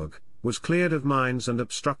Cherbourg was cleared of mines and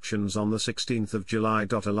obstructions on the 16th of July.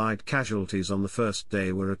 Allied casualties on the first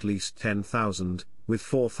day were at least 10,000, with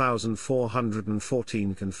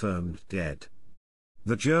 4,414 confirmed dead.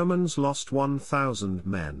 The Germans lost 1,000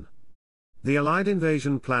 men. The Allied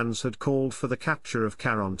invasion plans had called for the capture of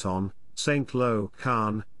Carenton, Saint-Lô,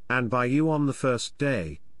 Caen, and Bayeux on the first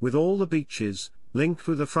day, with all the beaches, linked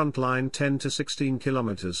with a front line 10 to 16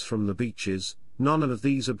 kilometers from the beaches. None of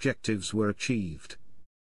these objectives were achieved.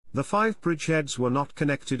 The 5 bridgeheads were not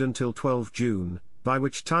connected until 12 June, by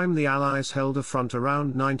which time the Allies held a front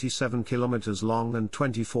around 97 kilometers long and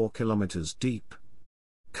 24 kilometers deep.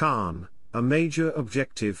 Caen, a major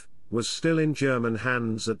objective, was still in German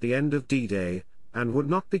hands at the end of D-Day, and would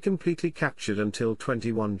not be completely captured until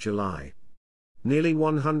 21 July. Nearly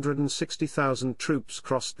 160,000 troops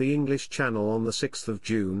crossed the English Channel on the 6th of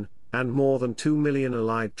June, and more than 2 million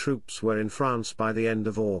Allied troops were in France by the end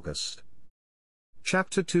of August.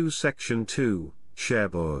 Chapter 2 Section 2,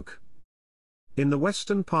 Cherbourg. In the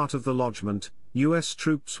western part of the lodgment, U.S.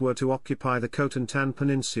 troops were to occupy the Cotentin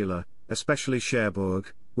Peninsula, especially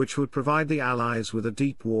Cherbourg, which would provide the Allies with a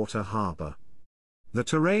deep-water harbor. The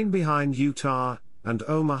terrain behind Utah and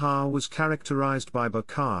Omaha was characterized by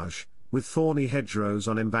bocage, with thorny hedgerows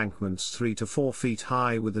on embankments 3 to 4 feet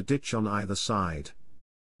high with a ditch on either side.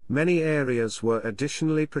 Many areas were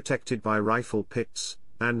additionally protected by rifle pits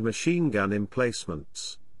and machine gun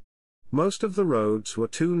emplacements. Most of the roads were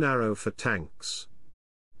too narrow for tanks.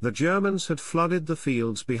 The Germans had flooded the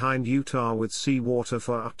fields behind Utah with seawater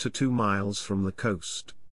for up to 2 miles from the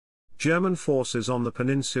coast. German forces on the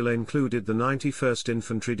peninsula included the 91st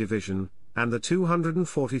Infantry Division, and the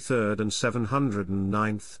 243rd and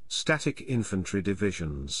 709th Static Infantry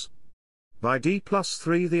Divisions. By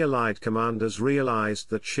D+3 the Allied commanders realized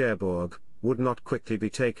that Cherbourg would not quickly be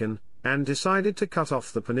taken, and decided to cut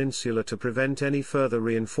off the peninsula to prevent any further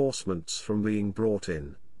reinforcements from being brought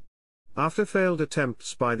in. After failed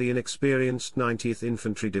attempts by the inexperienced 90th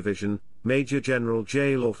Infantry Division, Major General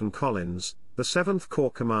J. Lawton Collins, the 7th Corps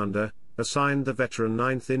commander, assigned the veteran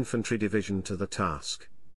 9th Infantry Division to the task.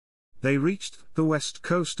 They reached the west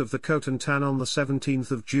coast of the Cotentin on the 17th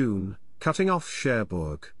of June, cutting off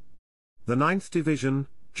Cherbourg. The 9th Division,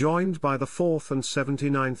 joined by the 4th and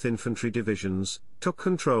 79th Infantry Divisions, took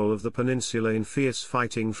control of the peninsula in fierce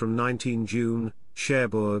fighting from 19 June.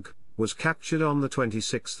 Cherbourg was captured on the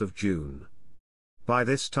 26th of June. By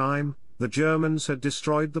this time, the Germans had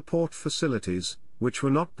destroyed the port facilities, which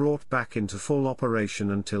were not brought back into full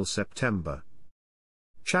operation until September.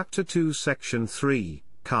 Chapter 2 Section 3,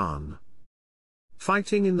 Caen.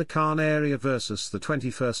 Fighting in the Caen area versus the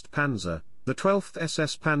 21st Panzer, the 12th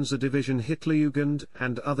SS Panzer Division Hitlerjugend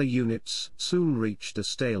and other units soon reached a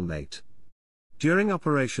stalemate. During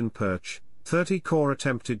Operation Perch, 30 Corps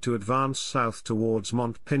attempted to advance south towards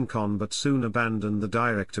Mont-Pincon but soon abandoned the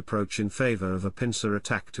direct approach in favor of a pincer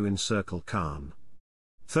attack to encircle Caen.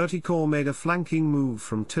 30 Corps made a flanking move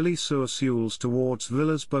from Tilly-sur-Seulles towards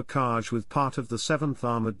Villers-Bocage with part of the 7th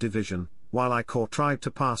Armored Division, while I Corps tried to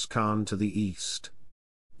pass Caen to the east.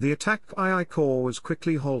 The attack by I Corps was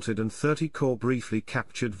quickly halted and 30 Corps briefly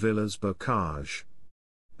captured Villers-Bocage.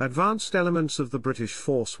 Advanced elements of the British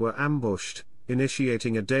force were ambushed,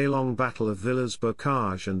 initiating a day-long Battle of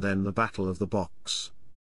Villers-Bocage and then the Battle of the Box.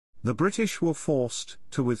 The British were forced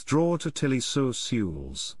to withdraw to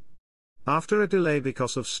Tilly-sur-Seulles. After a delay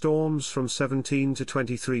because of storms from 17 to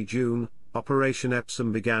 23 June, Operation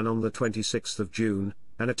Epsom began on the 26th of June,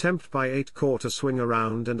 an attempt by 8 Corps to swing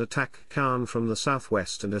around and attack Caen from the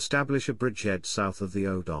southwest and establish a bridgehead south of the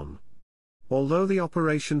Odon. Although the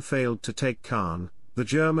operation failed to take Caen, the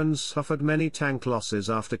Germans suffered many tank losses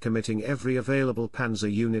after committing every available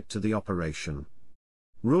panzer unit to the operation.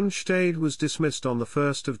 Rundstedt was dismissed on the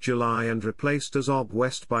 1st of July and replaced as Ob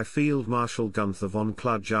West by Field Marshal Gunther von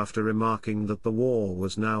Kluge after remarking that the war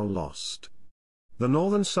was now lost. The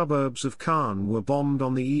northern suburbs of Caen were bombed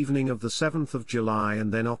on the evening of the 7th of July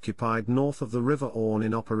and then occupied north of the River Orne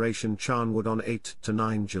in Operation Charnwood on 8 to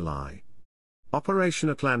 9 July. Operation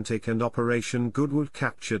Atlantic and Operation Goodwood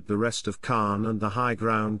captured the rest of Caen and the high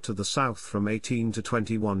ground to the south from 18 to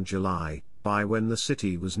 21 July, by when the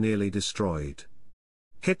city was nearly destroyed.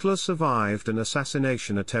 Hitler survived an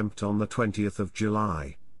assassination attempt on the 20th of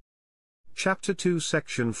July. Chapter 2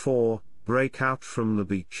 Section 4, Breakout from the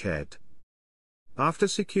Beachhead. After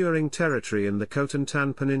securing territory in the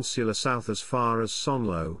Cotentin Peninsula south as far as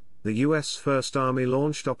Sonlo, the U.S. First Army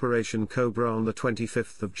launched Operation Cobra on the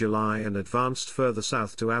 25th of July and advanced further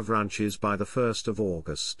south to Avranches by the 1st of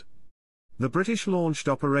August. The British launched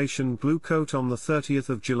Operation Bluecoat on the 30th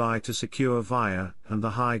of July to secure Vire and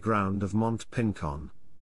the high ground of Mont-Pincon.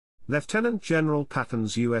 Lieutenant General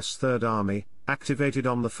Patton's U.S. Third Army, activated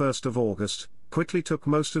on the 1st of August, quickly took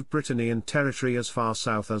most of Brittany and territory as far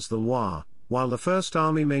south as the Loire, while the First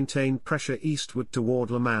Army maintained pressure eastward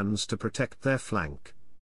toward Le Mans to protect their flank.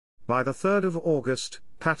 By the 3rd of August,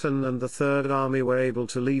 Patton and the Third Army were able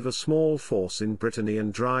to leave a small force in Brittany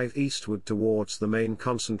and drive eastward towards the main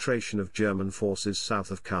concentration of German forces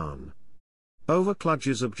south of Caen. Over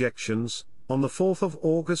Kluge's objections, on the 4th of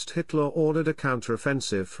August Hitler ordered a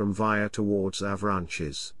counteroffensive from Vire towards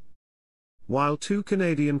Avranches. While 2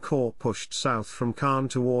 Canadian Corps pushed south from Caen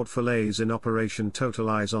toward Falaise in Operation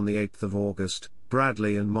Totalize on the 8th of August,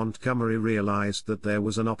 Bradley and Montgomery realized that there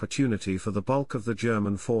was an opportunity for the bulk of the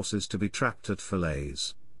German forces to be trapped at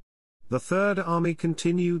Falaise. The Third Army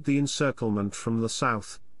continued the encirclement from the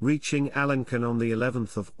south, reaching Alencon on the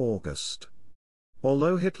 11th of August.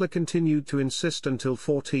 Although Hitler continued to insist until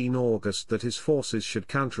 14 August that his forces should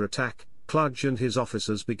counterattack, Kluge and his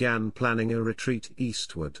officers began planning a retreat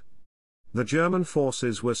eastward. The German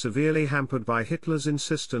forces were severely hampered by Hitler's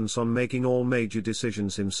insistence on making all major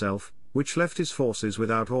decisions himself, which left his forces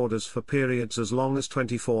without orders for periods as long as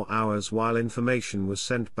 24 hours while information was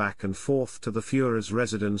sent back and forth to the Führer's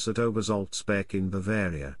residence at Obersalzberg in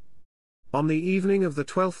Bavaria. On the evening of the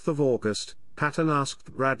 12th of August, Patton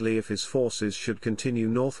asked Bradley if his forces should continue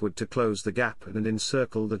northward to close the gap and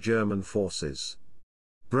encircle the German forces.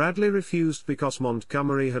 Bradley refused because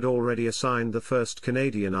Montgomery had already assigned the 1st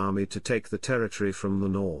Canadian Army to take the territory from the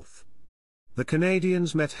north. The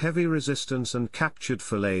Canadians met heavy resistance and captured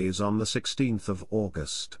Falaise on the 16th of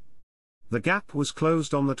August. The gap was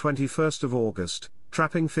closed on the 21st of August,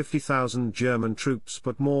 trapping 50,000 German troops,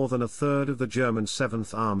 but more than a third of the German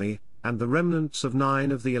 7th Army, and the remnants of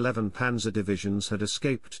 9 of the 11 panzer divisions had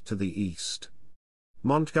escaped to the east.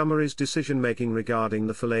 Montgomery's decision-making regarding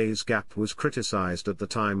the Falaise Gap was criticized at the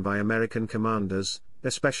time by American commanders,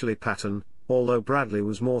 especially Patton, although Bradley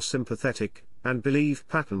was more sympathetic, and believed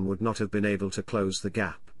Patton would not have been able to close the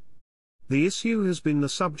gap. The issue has been the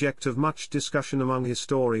subject of much discussion among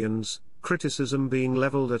historians, criticism being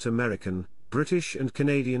leveled at American, British and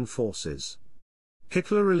Canadian forces.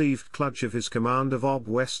 Hitler relieved Kluge of his command of Ob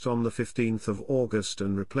West on the 15th of August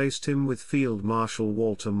and replaced him with Field Marshal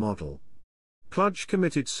Walter Model. Kluge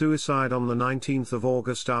committed suicide on the 19th of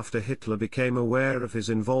August after Hitler became aware of his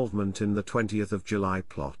involvement in the 20th of July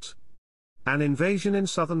plot. An invasion in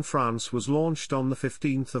southern France was launched on the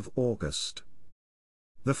 15th of August.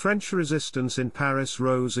 The French resistance in Paris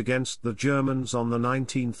rose against the Germans on the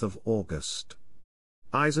 19th of August.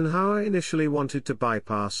 Eisenhower initially wanted to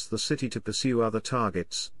bypass the city to pursue other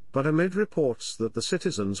targets, but amid reports that the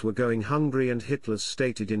citizens were going hungry and Hitler's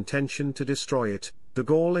stated intention to destroy it, de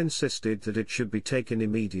Gaulle insisted that it should be taken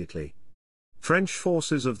immediately. French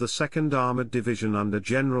forces of the 2nd Armored Division under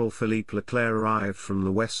General Philippe Leclerc arrived from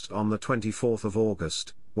the west on the 24th of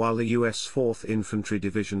August, while the U.S. 4th Infantry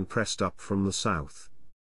Division pressed up from the south.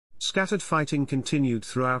 Scattered fighting continued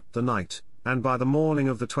throughout the night, and by the morning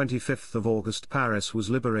of the 25th of August Paris was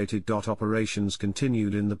liberated. Operations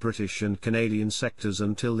continued in the British and Canadian sectors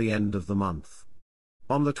until the end of the month.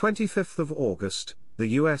 On the 25th of August, the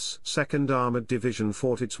U.S. 2nd Armored Division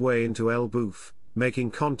fought its way into Elbeuf, making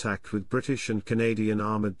contact with British and Canadian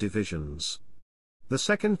armored divisions. The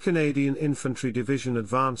 2nd Canadian Infantry Division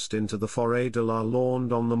advanced into the Forêt de la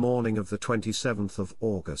Lande on the morning of the 27th of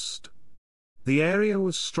August. The area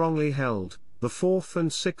was strongly held. The 4th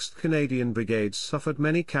and 6th Canadian Brigades suffered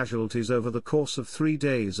many casualties over the course of 3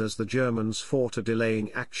 days as the Germans fought a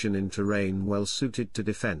delaying action in terrain well suited to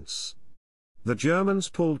defense. The Germans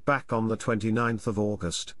pulled back on the 29th of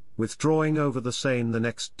August, withdrawing over the Seine the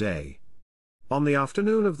next day. On the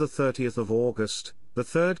afternoon of the 30th of August, the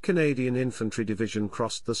 3rd Canadian Infantry Division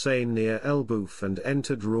crossed the Seine near Elbeuf and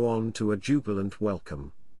entered Rouen to a jubilant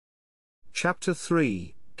welcome. Chapter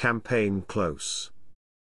 3, Campaign Close.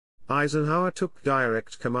 Eisenhower took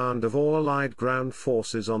direct command of all Allied ground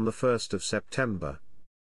forces on the 1st of September.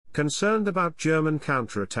 Concerned about German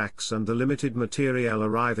counterattacks and the limited materiel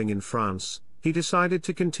arriving in France, he decided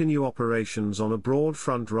to continue operations on a broad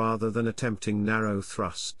front rather than attempting narrow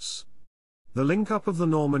thrusts. The link-up of the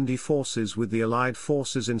Normandy forces with the Allied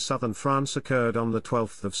forces in southern France occurred on the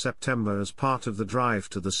 12th of September as part of the drive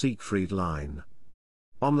to the Siegfried Line.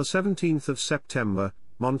 On the 17th of September,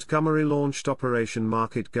 Montgomery launched Operation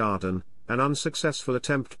Market Garden, an unsuccessful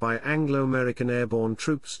attempt by Anglo-American airborne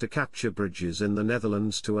troops to capture bridges in the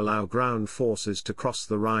Netherlands to allow ground forces to cross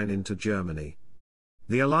the Rhine into Germany.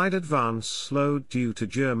 The Allied advance slowed due to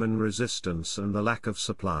German resistance and the lack of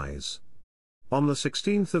supplies. On the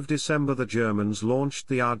 16th of December the Germans launched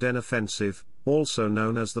the Ardennes Offensive, also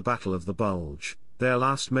known as the Battle of the Bulge, their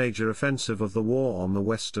last major offensive of the war on the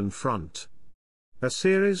Western Front. A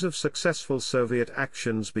series of successful Soviet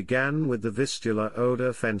actions began with the Vistula-Oder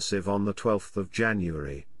offensive on the 12th of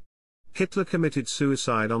January. Hitler committed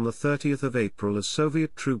suicide on the 30th of April as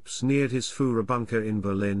Soviet troops neared his Führer bunker in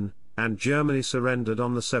Berlin, and Germany surrendered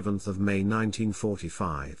on the 7th of May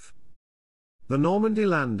 1945. The Normandy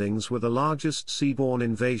landings were the largest seaborne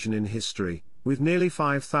invasion in history, with nearly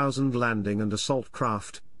 5,000 landing and assault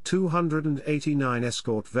craft, 289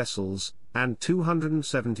 escort vessels, and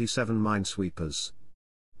 277 minesweepers.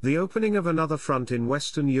 The opening of another front in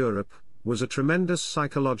Western Europe was a tremendous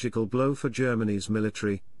psychological blow for Germany's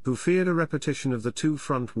military, who feared a repetition of the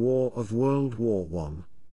two-front war of World War I.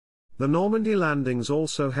 The Normandy landings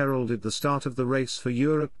also heralded the start of the race for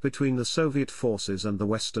Europe between the Soviet forces and the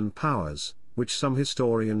Western powers, which some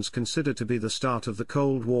historians consider to be the start of the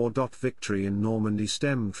Cold War. Victory in Normandy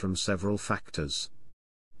stemmed from several factors.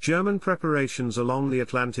 German preparations along the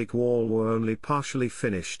Atlantic Wall were only partially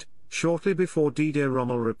finished. Shortly before D-Day,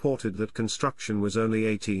 Rommel reported that construction was only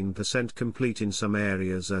 18% complete in some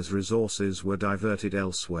areas as resources were diverted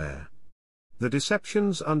elsewhere. The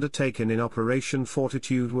deceptions undertaken in Operation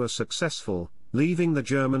Fortitude were successful, leaving the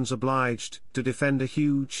Germans obliged to defend a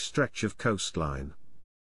huge stretch of coastline.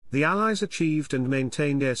 The Allies achieved and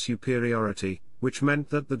maintained air superiority, which meant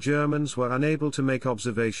that the Germans were unable to make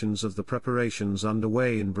observations of the preparations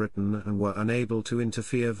underway in Britain and were unable to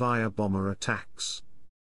interfere via bomber attacks.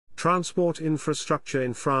 Transport infrastructure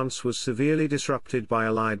in France was severely disrupted by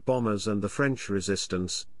Allied bombers and the French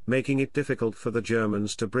resistance, making it difficult for the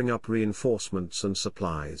Germans to bring up reinforcements and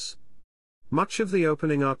supplies. Much of the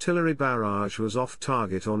opening artillery barrage was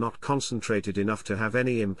off-target or not concentrated enough to have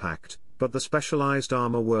any impact, but the specialized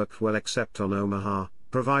armor worked well except on Omaha,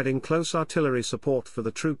 providing close artillery support for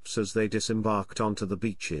the troops as they disembarked onto the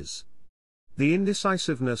beaches. The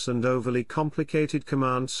indecisiveness and overly complicated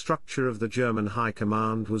command structure of the German High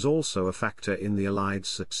Command was also a factor in the Allied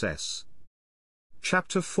success.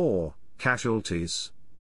 Chapter 4, Casualties.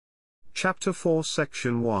 Chapter 4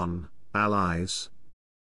 Section 1, Allies.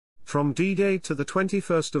 From D-Day to the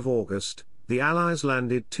 21st of August, the Allies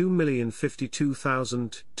landed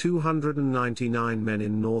 2,052,299 men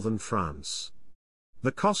in northern France.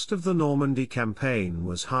 The cost of the Normandy campaign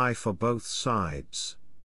was high for both sides.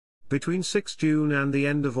 Between 6 June and the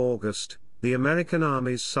end of August, the American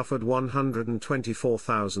armies suffered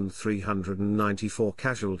 124,394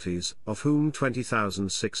 casualties, of whom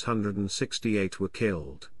 20,668 were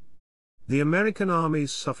killed. The American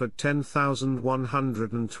armies suffered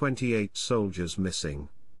 10,128 soldiers missing.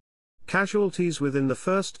 Casualties within the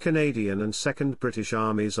 1st Canadian and 2nd British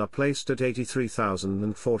armies are placed at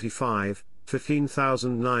 83,045,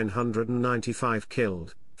 15,995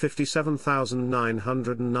 killed,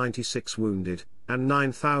 57,996 wounded, and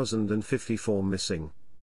 9,054 missing.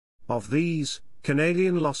 Of these,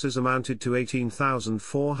 Canadian losses amounted to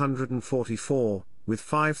 18,444, with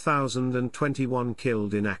 5,021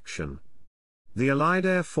 killed in action. The Allied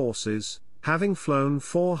air forces, having flown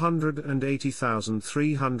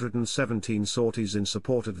 480,317 sorties in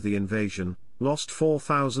support of the invasion, lost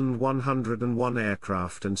 4,101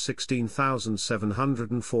 aircraft and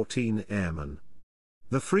 16,714 airmen.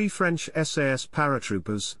 The Free French SAS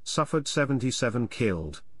paratroopers suffered 77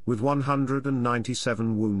 killed, with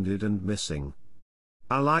 197 wounded and missing.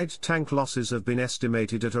 Allied tank losses have been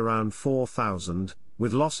estimated at around 4,000,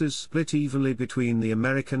 with losses split evenly between the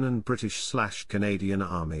American and British/Canadian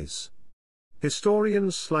armies.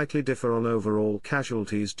 Historians slightly differ on overall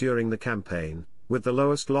casualties during the campaign, with the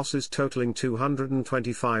lowest losses totaling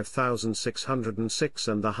 225,606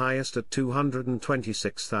 and the highest at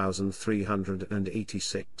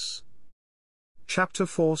 226,386. Chapter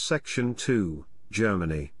 4 Section 2,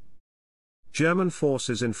 Germany. German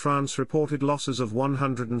forces in France reported losses of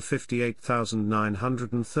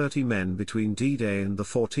 158,930 men between D-Day and the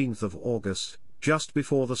 14th of August, just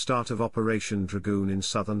before the start of Operation Dragoon in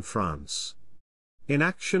southern France. In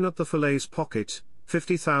action at the Falaise Pocket,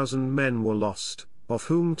 50,000 men were lost, of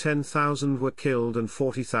whom 10,000 were killed and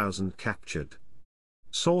 40,000 captured.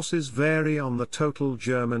 Sources vary on the total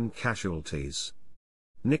German casualties.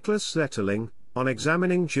 Nicholas Zetterling, on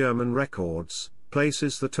examining German records,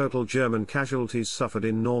 places the total German casualties suffered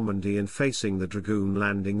in Normandy and facing the Dragoon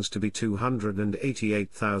landings to be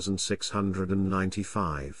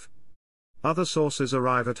 288,695. Other sources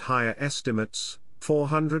arrive at higher estimates,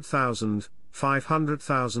 400,000,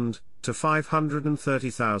 500,000, to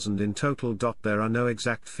 530,000 in total. There are no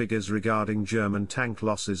exact figures regarding German tank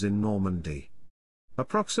losses in Normandy.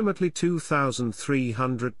 Approximately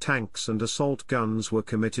 2,300 tanks and assault guns were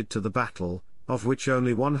committed to the battle, of which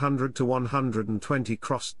only 100 to 120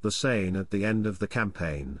 crossed the Seine at the end of the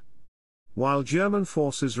campaign. While German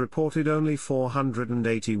forces reported only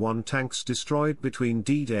 481 tanks destroyed between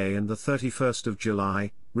D-Day and the 31st of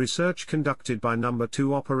July, research conducted by No.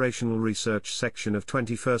 2 Operational Research Section of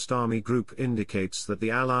 21st Army Group indicates that the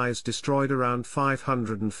Allies destroyed around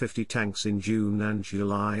 550 tanks in June and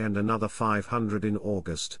July and another 500 in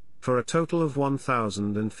August, for a total of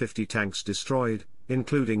 1,050 tanks destroyed,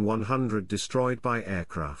 including 100 destroyed by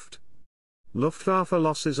aircraft. Luftwaffe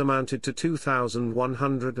losses amounted to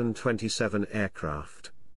 2,127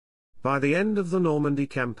 aircraft. By the end of the Normandy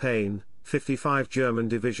campaign, 55 German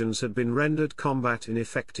divisions had been rendered combat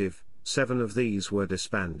ineffective, 7 of these were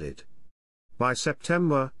disbanded. By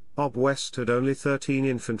September, Ob West had only 13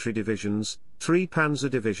 infantry divisions, 3 panzer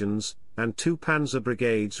divisions, and 2 panzer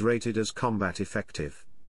brigades rated as combat effective.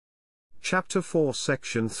 Chapter 4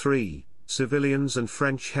 Section 3, Civilians and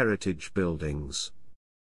French Heritage Buildings.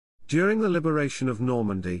 During the liberation of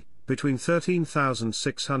Normandy, between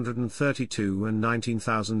 13,632 and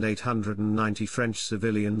 19,890 French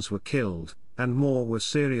civilians were killed, and more were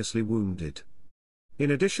seriously wounded.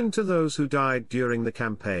 In addition to those who died during the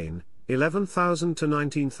campaign, 11,000 to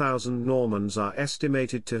 19,000 Normans are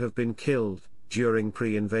estimated to have been killed during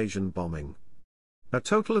pre-invasion bombing. A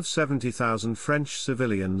total of 70,000 French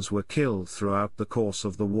civilians were killed throughout the course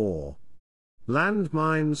of the war.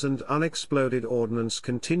 Landmines and unexploded ordnance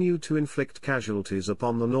continued to inflict casualties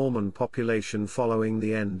upon the Norman population following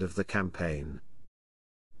the end of the campaign.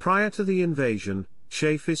 Prior to the invasion,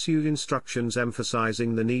 Schaeff issued instructions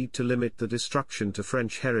emphasizing the need to limit the destruction to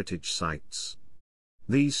French heritage sites.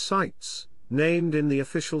 These sites, named in the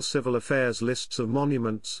official civil affairs lists of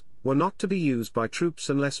monuments, were not to be used by troops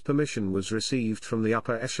unless permission was received from the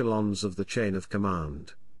upper echelons of the chain of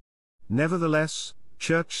command. Nevertheless,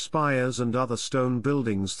 church spires and other stone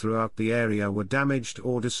buildings throughout the area were damaged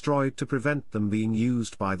or destroyed to prevent them being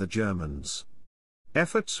used by the Germans.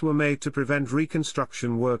 Efforts were made to prevent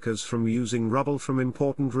reconstruction workers from using rubble from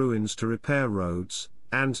important ruins to repair roads,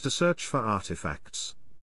 and to search for artifacts.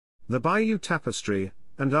 The Bayeux Tapestry,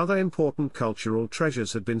 and other important cultural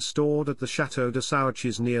treasures had been stored at the Château de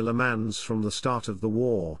Sauches near Le Mans from the start of the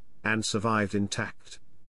war, and survived intact.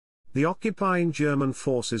 The occupying German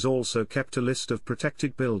forces also kept a list of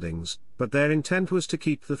protected buildings, but their intent was to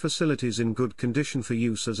keep the facilities in good condition for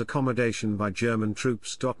use as accommodation by German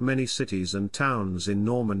troops. Many cities and towns in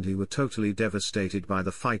Normandy were totally devastated by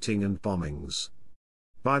the fighting and bombings.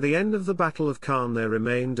 By the end of the Battle of Caen there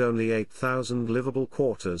remained only 8,000 livable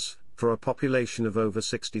quarters, for a population of over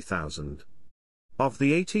 60,000. Of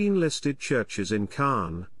the 18 listed churches in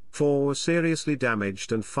Caen, 4 were seriously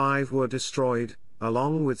damaged and 5 were destroyed,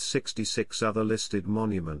 along with 66 other listed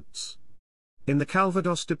monuments. In the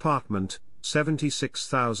Calvados department,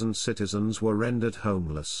 76,000 citizens were rendered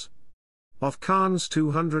homeless. Of Caen's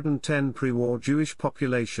 210 pre-war Jewish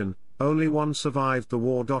population, only 1 survived the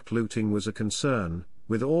war. Looting was a concern,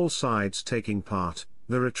 with all sides taking part,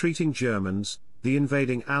 the retreating Germans, the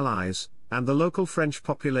invading Allies, and the local French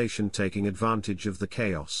population taking advantage of the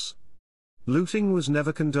chaos. Looting was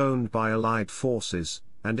never condoned by Allied forces,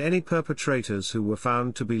 and any perpetrators who were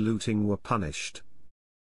found to be looting were punished.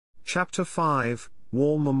 Chapter 5: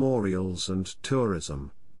 War Memorials and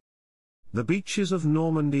Tourism. The beaches of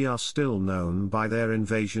Normandy are still known by their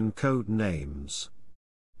invasion code names.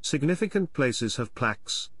 Significant places have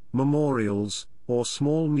plaques, memorials, or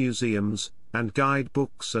small museums, and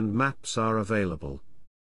guidebooks and maps are available.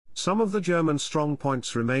 Some of the German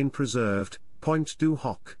strongpoints remain preserved. Point du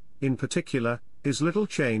Hoc, in particular, is little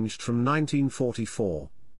changed from 1944.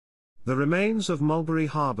 The remains of Mulberry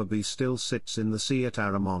Harborby still sits in the sea at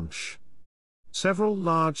Arromanches. Several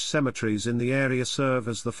large cemeteries in the area serve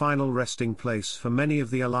as the final resting place for many of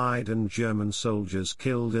the Allied and German soldiers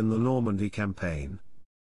killed in the Normandy campaign.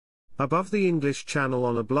 Above the English Channel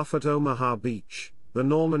on a bluff at Omaha Beach, the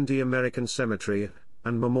Normandy American Cemetery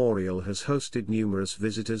and Memorial has hosted numerous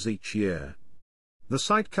visitors each year. The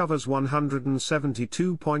site covers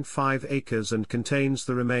 172.5 acres and contains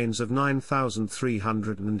the remains of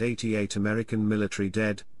 9,388 American military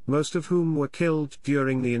dead, most of whom were killed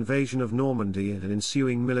during the invasion of Normandy and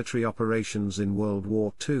ensuing military operations in World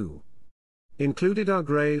War II. Included are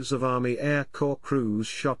graves of Army Air Corps crews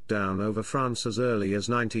shot down over France as early as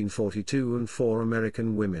 1942 and 4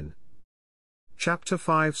 American women. Chapter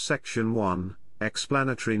 5 Section 1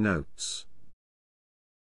 Explanatory Notes.